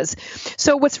it is.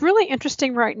 So what's really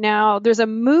interesting right now, there's a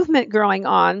movement growing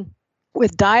on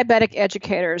with diabetic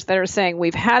educators that are saying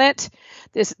we've had it.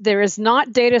 There is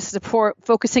not data support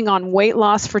focusing on weight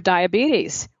loss for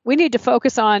diabetes. We need to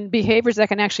focus on behaviors that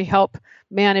can actually help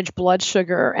manage blood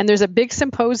sugar. And there's a big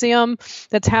symposium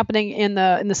that's happening in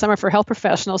the summer for health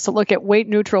professionals to look at weight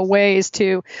neutral ways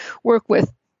to work with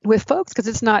folks, because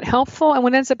it's not helpful. And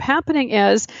what ends up happening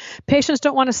is patients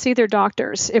don't want to see their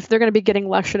doctors if they're going to be getting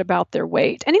lectured about their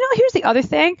weight. And here's the other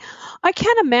thing. I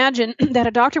can't imagine that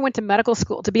a doctor went to medical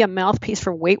school to be a mouthpiece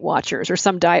for Weight Watchers or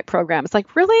some diet program. It's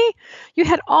like, really? You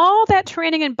had all that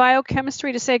training in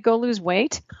biochemistry to say, go lose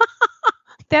weight?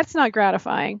 That's not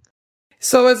gratifying.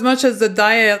 So as much as the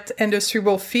diet industry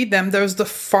will feed them, there's the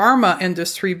pharma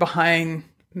industry behind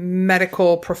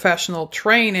medical professional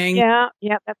training. Yeah,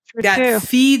 that's true that too.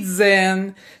 feeds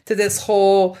in to this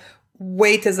whole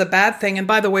weight is a bad thing. And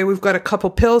by the way, we've got a couple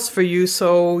pills for you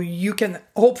so you can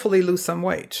hopefully lose some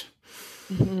weight.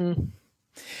 Mm-hmm.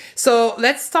 So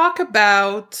let's talk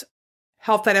about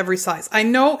health at every size. I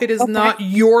know it is not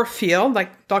your field,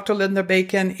 like Dr. Linda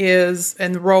Bacon is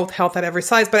and wrote Health at Every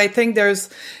Size, but I think there's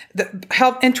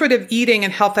the intuitive eating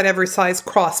and health at every size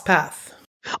cross path.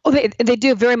 Oh, they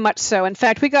do very much so. In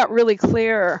fact, we got really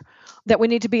clear that we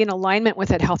need to be in alignment with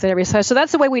it, health at every size. So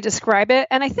that's the way we describe it.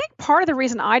 And I think part of the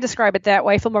reason I describe it that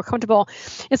way, I feel more comfortable,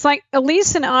 it's like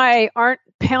Elise and I aren't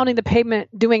pounding the pavement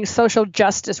doing social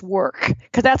justice work,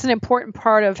 because that's an important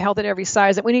part of health at every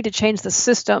size, that we need to change the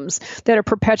systems that are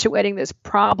perpetuating this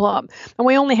problem. And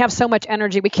we only have so much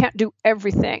energy. We can't do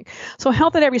everything. So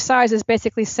health at every size is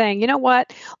basically saying, you know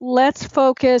what? Let's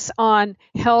focus on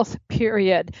health,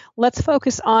 period. Let's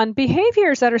focus on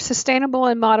behaviors that are sustainable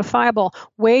and modifiable.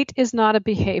 Weight is not a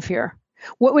behavior.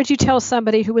 What would you tell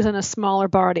somebody who was in a smaller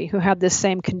body who had this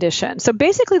same condition? So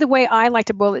basically, the way I like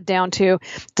to boil it down to,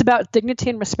 it's about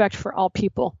dignity and respect for all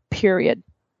people, period.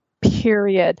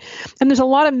 And there's a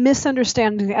lot of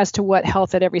misunderstanding as to what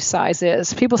health at every size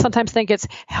is. People sometimes think it's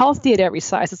healthy at every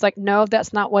size. It's like, no,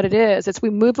 that's not what it is. It's we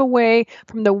move away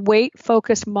from the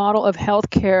weight-focused model of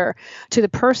healthcare to the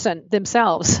person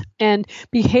themselves and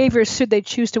behaviors, should they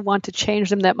choose to want to change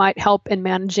them, that might help in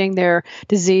managing their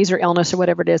disease or illness or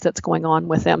whatever it is that's going on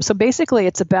with them. So basically,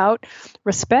 it's about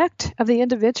respect of the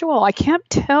individual. I can't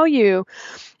tell you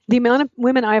the amount of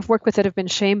women I've worked with that have been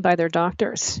shamed by their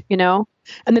doctors,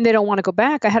 and then they don't want to go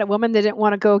back. I had a woman that didn't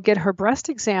want to go get her breast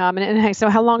exam. And I said,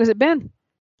 how long has it been?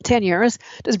 10 years.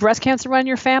 Does breast cancer run in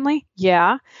your family?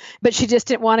 Yeah. But she just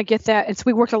didn't want to get that. And so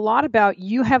we worked a lot about,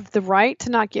 you have the right to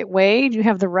not get weighed. You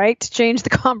have the right to change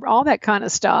all that kind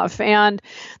of stuff. And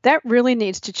that really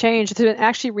needs to change. There's been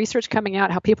actually research coming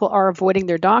out how people are avoiding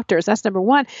their doctors. That's number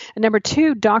one. And number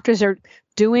two, doctors are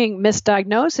doing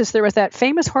misdiagnosis. There was that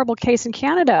famous horrible case in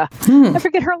Canada. I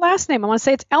forget her last name. I want to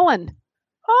say it's Ellen.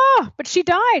 Oh, but she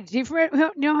died. Do you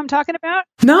know who I'm talking about?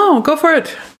 No, go for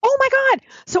it. Oh my God.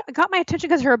 So it got my attention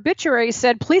because her obituary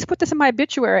said, please put this in my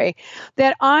obituary,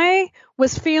 that I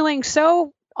was feeling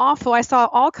so awful. I saw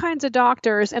all kinds of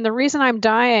doctors, and the reason I'm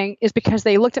dying is because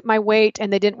they looked at my weight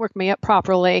and they didn't work me up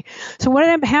properly. So what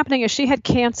ended up happening is she had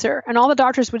cancer, and all the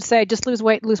doctors would say, just lose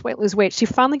weight, lose weight, lose weight. She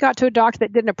finally got to a doctor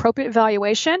that did an appropriate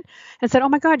evaluation and said, oh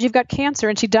my God, you've got cancer.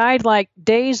 And she died like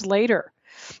days later.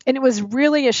 And it was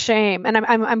really a shame. And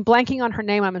I'm blanking on her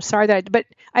name. I'm sorry but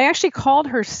I actually called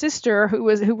her sister,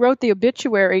 who wrote the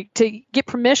obituary, to get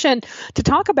permission to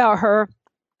talk about her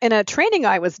in a training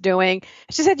I was doing.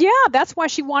 She said, yeah, that's why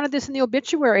she wanted this in the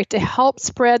obituary, to help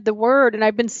spread the word. And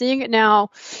I've been seeing it now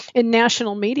in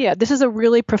national media. This is a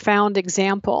really profound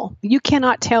example. You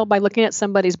cannot tell by looking at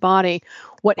somebody's body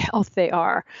what health they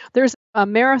are. There's a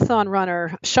marathon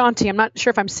runner, Shanti, I'm not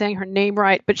sure if I'm saying her name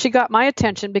right, but she got my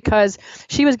attention because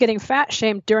she was getting fat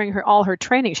shamed during all her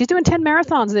training. She's doing 10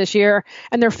 marathons this year,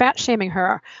 and they're fat shaming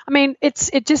her. I mean,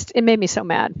 it made me so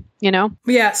mad,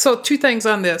 Yeah, so two things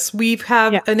on this. We've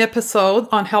had an episode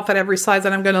on health at every size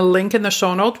that I'm going to link in the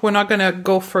show note. We're not going to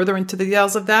go further into the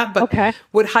details of that, but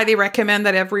would highly recommend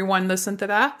that everyone listen to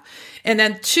that. And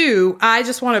then two, I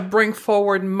just want to bring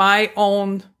forward my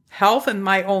own health and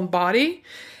my own body.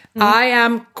 I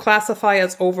am classified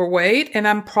as overweight, and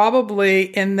I'm probably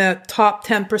in the top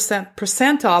 10%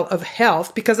 percentile of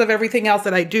health because of everything else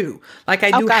that I do. Like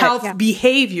I do health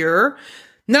behavior,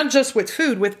 not just with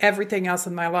food, with everything else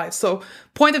in my life. So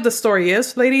point of the story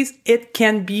is, ladies, it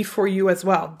can be for you as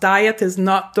well. Diet is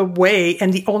not the way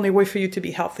and the only way for you to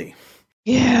be healthy.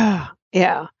 Yeah.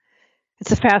 Yeah.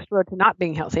 It's a fast road to not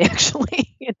being healthy,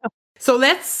 actually. So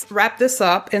let's wrap this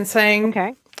up in saying,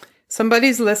 okay,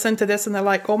 somebody's listened to this and they're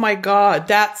like, oh my God,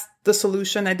 that's the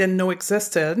solution I didn't know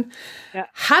existed. Yeah.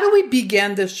 How do we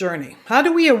begin this journey? How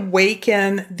do we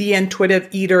awaken the intuitive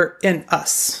eater in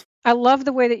us? I love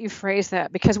the way that you phrase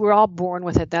that because we're all born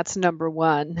with it. That's number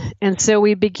one. And so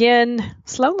we begin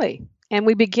slowly. And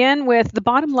we begin with the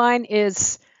bottom line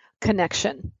is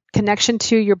connection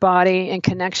to your body and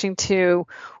connection to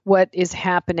what is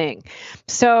happening.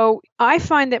 So I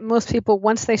find that most people,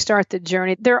 once they start the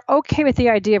journey, they're okay with the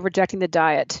idea of rejecting the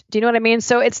diet. Do you know what I mean?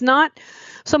 So it's not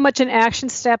so much an action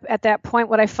step at that point.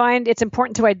 What I find it's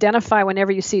important to identify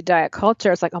whenever you see diet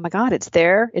culture, it's like, oh my God, it's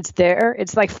there.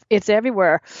 It's like, it's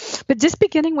everywhere. But just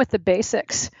beginning with the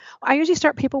basics. I usually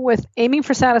start people with aiming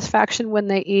for satisfaction when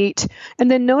they eat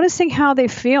and then noticing how they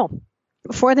feel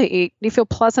before they eat. Do you feel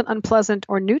pleasant, unpleasant,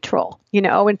 or neutral,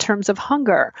 in terms of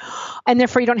hunger? And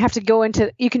therefore, you don't have to go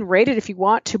into, you can rate it if you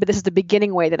want to, but this is the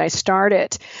beginning way that I start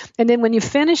it. And then when you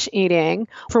finish eating,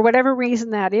 for whatever reason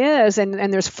that is,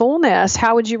 and there's fullness,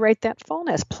 how would you rate that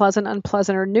fullness? Pleasant,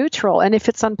 unpleasant, or neutral? And if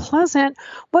it's unpleasant,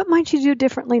 what might you do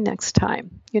differently next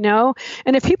time?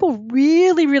 And if people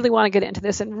really, really want to get into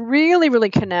this and really, really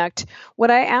connect,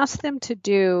 what I ask them to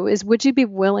do is, would you be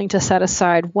willing to set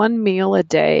aside one meal a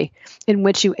day in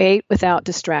which you ate without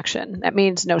distraction? That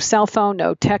means no cell phone,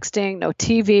 no texting, no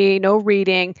TV, no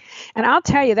reading. And I'll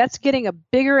tell you, that's getting a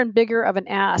bigger and bigger of an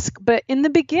ask. But in the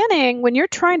beginning, when you're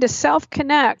trying to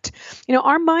self-connect,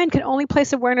 our mind can only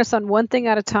place awareness on one thing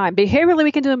at a time. Behaviorally,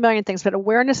 we can do a million things, but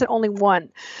awareness at only one.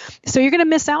 So you're going to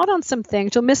miss out on some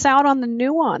things. You'll miss out on the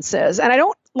nuances. And I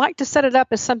don't like to set it up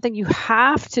as something you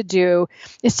have to do.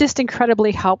 It's just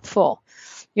incredibly helpful,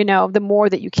 the more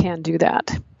that you can do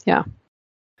that. Yeah.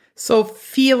 So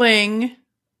feeling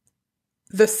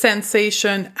the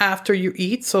sensation after you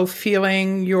eat, so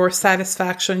feeling your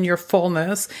satisfaction, your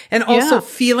fullness, and also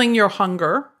feeling your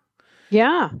hunger.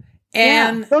 Yeah.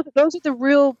 And those are the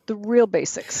real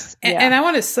basics. And I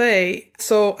want to say,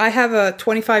 so I have a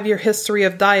 25-year history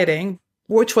of dieting,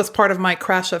 which was part of my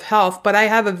crash of health, but I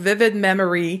have a vivid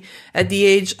memory at the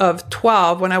age of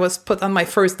 12 when I was put on my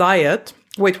first diet,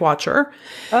 Weight Watcher.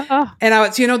 And I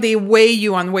was, they weigh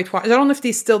you on Weight Watcher. I don't know if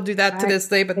they still do that to this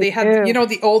day, but they had,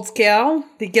 the old scale.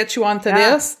 They get you onto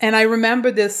this. And I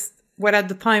remember this, what at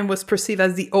the time was perceived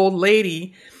as the old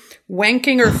lady,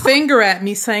 wanking her finger at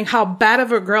me saying how bad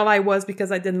of a girl I was because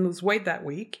I didn't lose weight that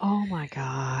week. Oh my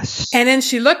gosh. And then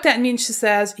she looked at me and she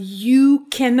says, you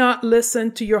cannot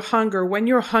listen to your hunger. When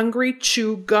you're hungry,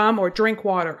 chew gum or drink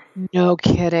water. No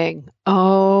kidding.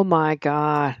 Oh my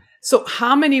God. So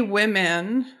how many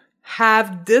women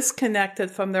have disconnected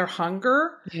from their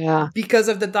hunger because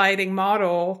of the dieting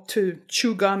model to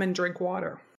chew gum and drink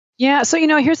water? Yeah. So,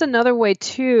 here's another way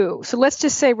too. So let's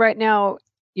just say right now,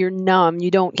 you're numb,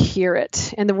 you don't hear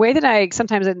it. And the way that I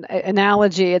sometimes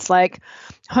analogy, it's like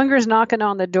hunger's knocking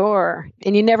on the door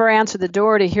and you never answer the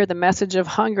door to hear the message of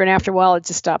hunger. And after a while, it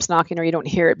just stops knocking or you don't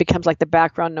hear it. It becomes like the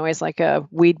background noise, like a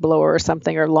weed blower or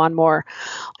something or lawnmower.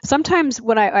 Sometimes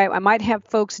what I might have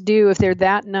folks do if they're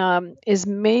that numb is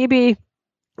maybe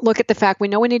look at the fact we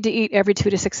know we need to eat every 2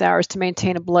 to 6 hours to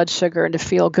maintain a blood sugar and to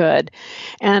feel good.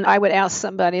 And I would ask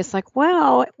somebody, it's like,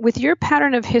 well, with your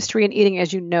pattern of history and eating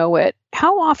as you know it,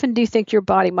 how often do you think your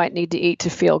body might need to eat to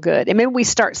feel good? And maybe we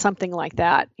start something like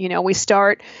that. We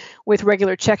start with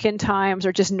regular check-in times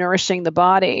or just nourishing the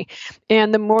body.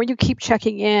 And the more you keep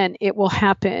checking in, it will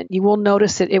happen. You will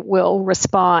notice it. It will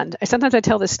respond. Sometimes I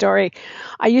tell this story.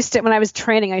 When I was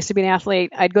training, I used to be an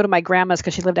athlete. I'd go to my grandma's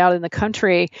because she lived out in the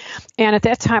country. And at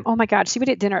that time, oh my God, she would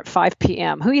eat dinner at 5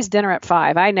 p.m. Who eats dinner at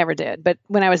 5? I never did. But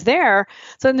when I was there,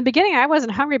 so in the beginning, I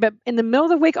wasn't hungry. But in the middle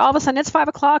of the week, all of a sudden, it's 5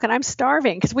 o'clock and I'm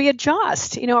starving because we adjust.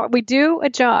 We do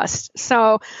adjust.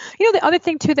 So, the other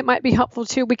thing too that might be helpful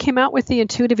too, we came out with the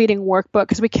intuitive eating workbook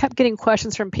because we kept getting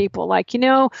questions from people like,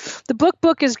 the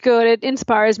book is good. It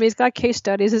inspires me. It's got case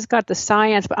studies. It's got the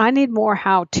science, but I need more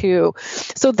how to.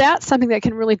 So that's something that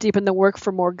can really deepen the work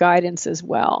for more guidance as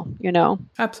well,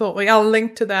 Absolutely. I'll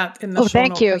link to that in the show notes.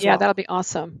 Thank you. Yeah, that'll be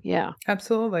awesome. Yeah.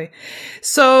 Absolutely.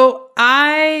 So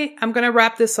I'm going to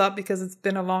wrap this up because it's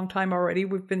been a long time already.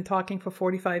 We've been talking for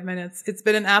 45 minutes. It's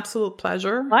been an absolute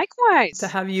pleasure. Likewise. To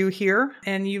have you here,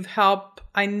 and you've helped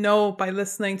I know by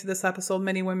listening to this episode,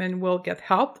 many women will get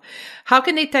help. How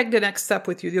can they take the next step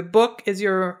with you? The book is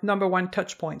your number one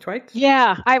touch point, right?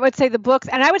 Yeah, I would say the books.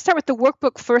 And I would start with the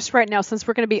workbook first right now, since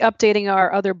we're going to be updating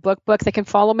our other book. They can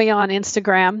follow me on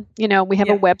Instagram. We have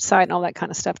a website and all that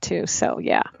kind of stuff too. So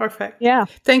yeah. Perfect. Yeah.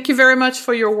 Thank you very much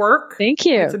for your work. Thank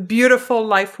you. It's a beautiful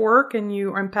life work and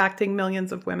you are impacting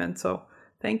millions of women. So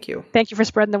thank you. Thank you for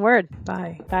spreading the word.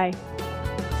 Bye. Bye.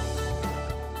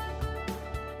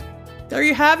 There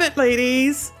you have it,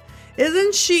 ladies.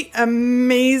 Isn't she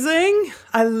amazing?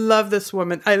 I love this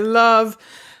woman. I love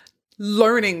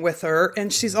learning with her,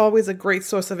 and she's always a great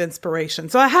source of inspiration.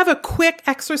 So I have a quick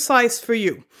exercise for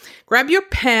you. Grab your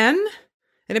pen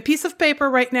and a piece of paper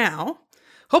right now.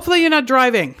 Hopefully you're not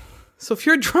driving. So if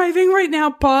you're driving right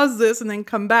now, pause this and then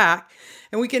come back,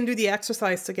 and we can do the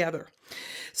exercise together.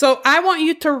 So I want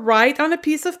you to write on a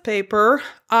piece of paper,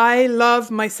 I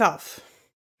love myself.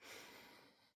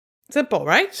 Simple,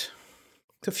 right?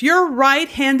 So if you're a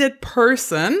right-handed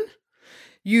person,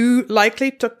 you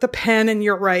likely took the pen in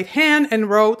your right hand and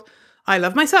wrote, I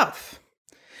love myself.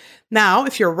 Now,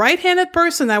 if you're a right-handed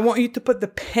person, I want you to put the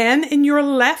pen in your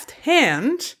left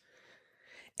hand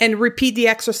and repeat the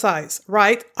exercise.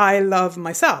 Write, I love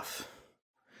myself.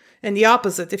 And the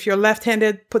opposite, if you're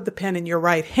left-handed, put the pen in your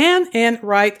right hand and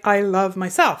write, I love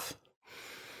myself.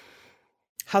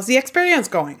 How's the experience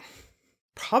going?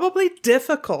 Probably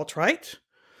difficult, right?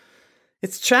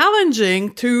 It's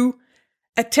challenging to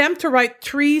attempt to write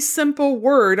 3 simple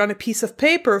words on a piece of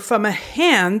paper from a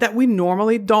hand that we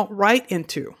normally don't write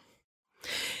into.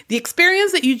 The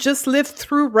experience that you just lived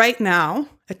through right now,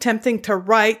 attempting to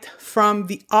write from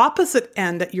the opposite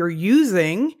end that you're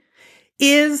using,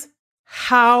 is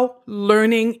how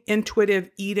learning intuitive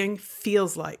eating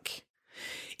feels like.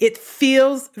 It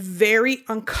feels very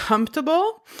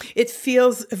uncomfortable. It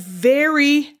feels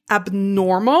very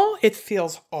abnormal. It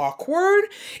feels awkward.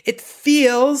 It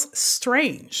feels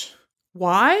strange.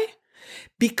 Why?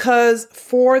 Because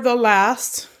for the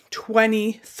last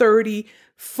 20, 30,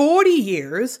 40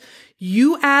 years,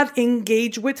 you have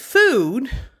engaged with food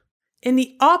in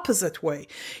the opposite way.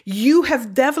 You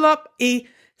have developed a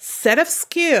set of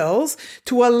skills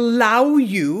to allow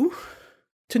you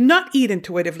to not eat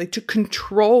intuitively, to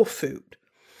control food.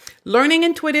 Learning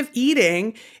intuitive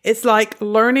eating is like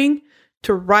learning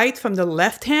to write from the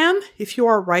left hand if you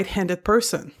are a right-handed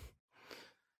person.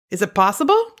 Is it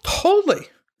possible? Totally.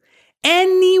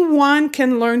 Anyone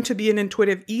can learn to be an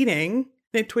intuitive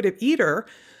eater.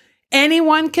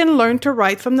 Anyone can learn to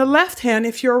write from the left hand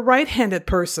if you're a right-handed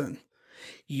person.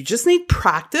 You just need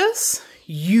practice.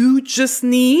 You just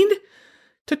need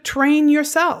to train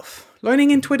yourself.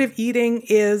 Learning intuitive eating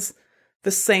is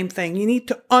the same thing. You need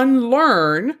to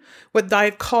unlearn what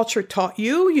diet culture taught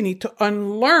you. You need to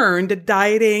unlearn the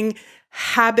dieting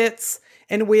habits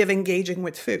and way of engaging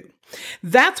with food.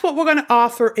 That's what we're going to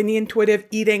offer in the Intuitive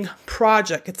Eating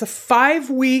Project. It's a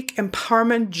 5-week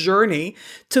empowerment journey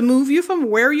to move you from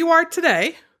where you are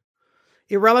today,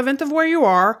 irrelevant of where you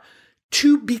are,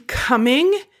 to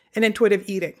becoming and intuitive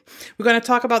eating. We're going to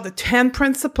talk about the 10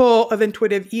 principles of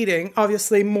intuitive eating,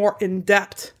 obviously more in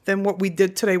depth than what we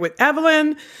did today with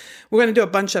Evelyn. We're going to do a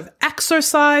bunch of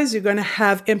exercise. You're going to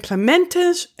have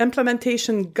implementation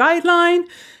guideline,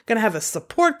 going to have a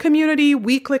support community,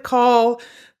 weekly call,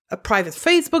 a private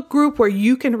Facebook group where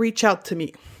you can reach out to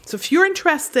me. So if you're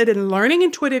interested in learning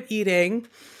intuitive eating,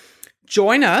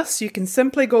 join us. You can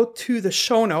simply go to the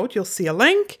show note. You'll see a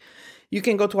link. You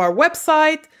can go to our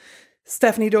website,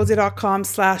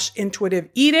 stephaniedodier.com/intuitive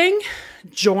eating.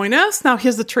 Join us. Now,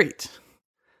 here's the treat.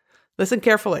 Listen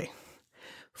carefully.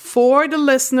 For the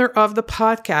listener of the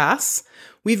podcast,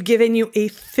 we've given you a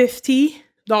 $50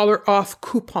 off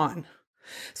coupon.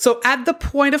 So at the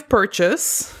point of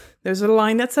purchase, there's a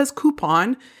line that says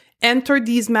coupon. Enter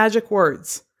these magic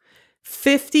words.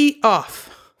 50 off.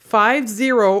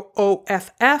 50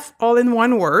 OFF, all in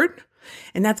one word.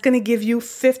 And that's going to give you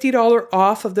 $50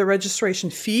 off of the registration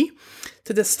fee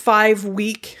to this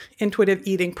 5-week intuitive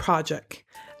eating project.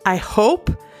 I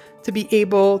hope to be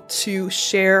able to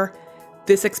share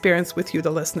this experience with you,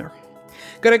 the listener.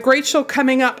 Got a great show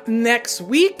coming up next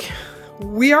week.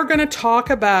 We are going to talk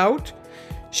about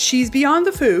She's Beyond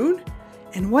the Food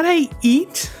and what I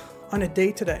eat on a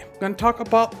day-to-day. We're going to talk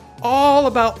all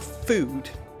about food.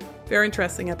 Very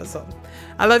interesting episode.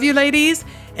 I love you, ladies,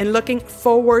 and looking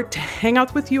forward to hang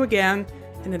out with you again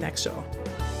in the next show.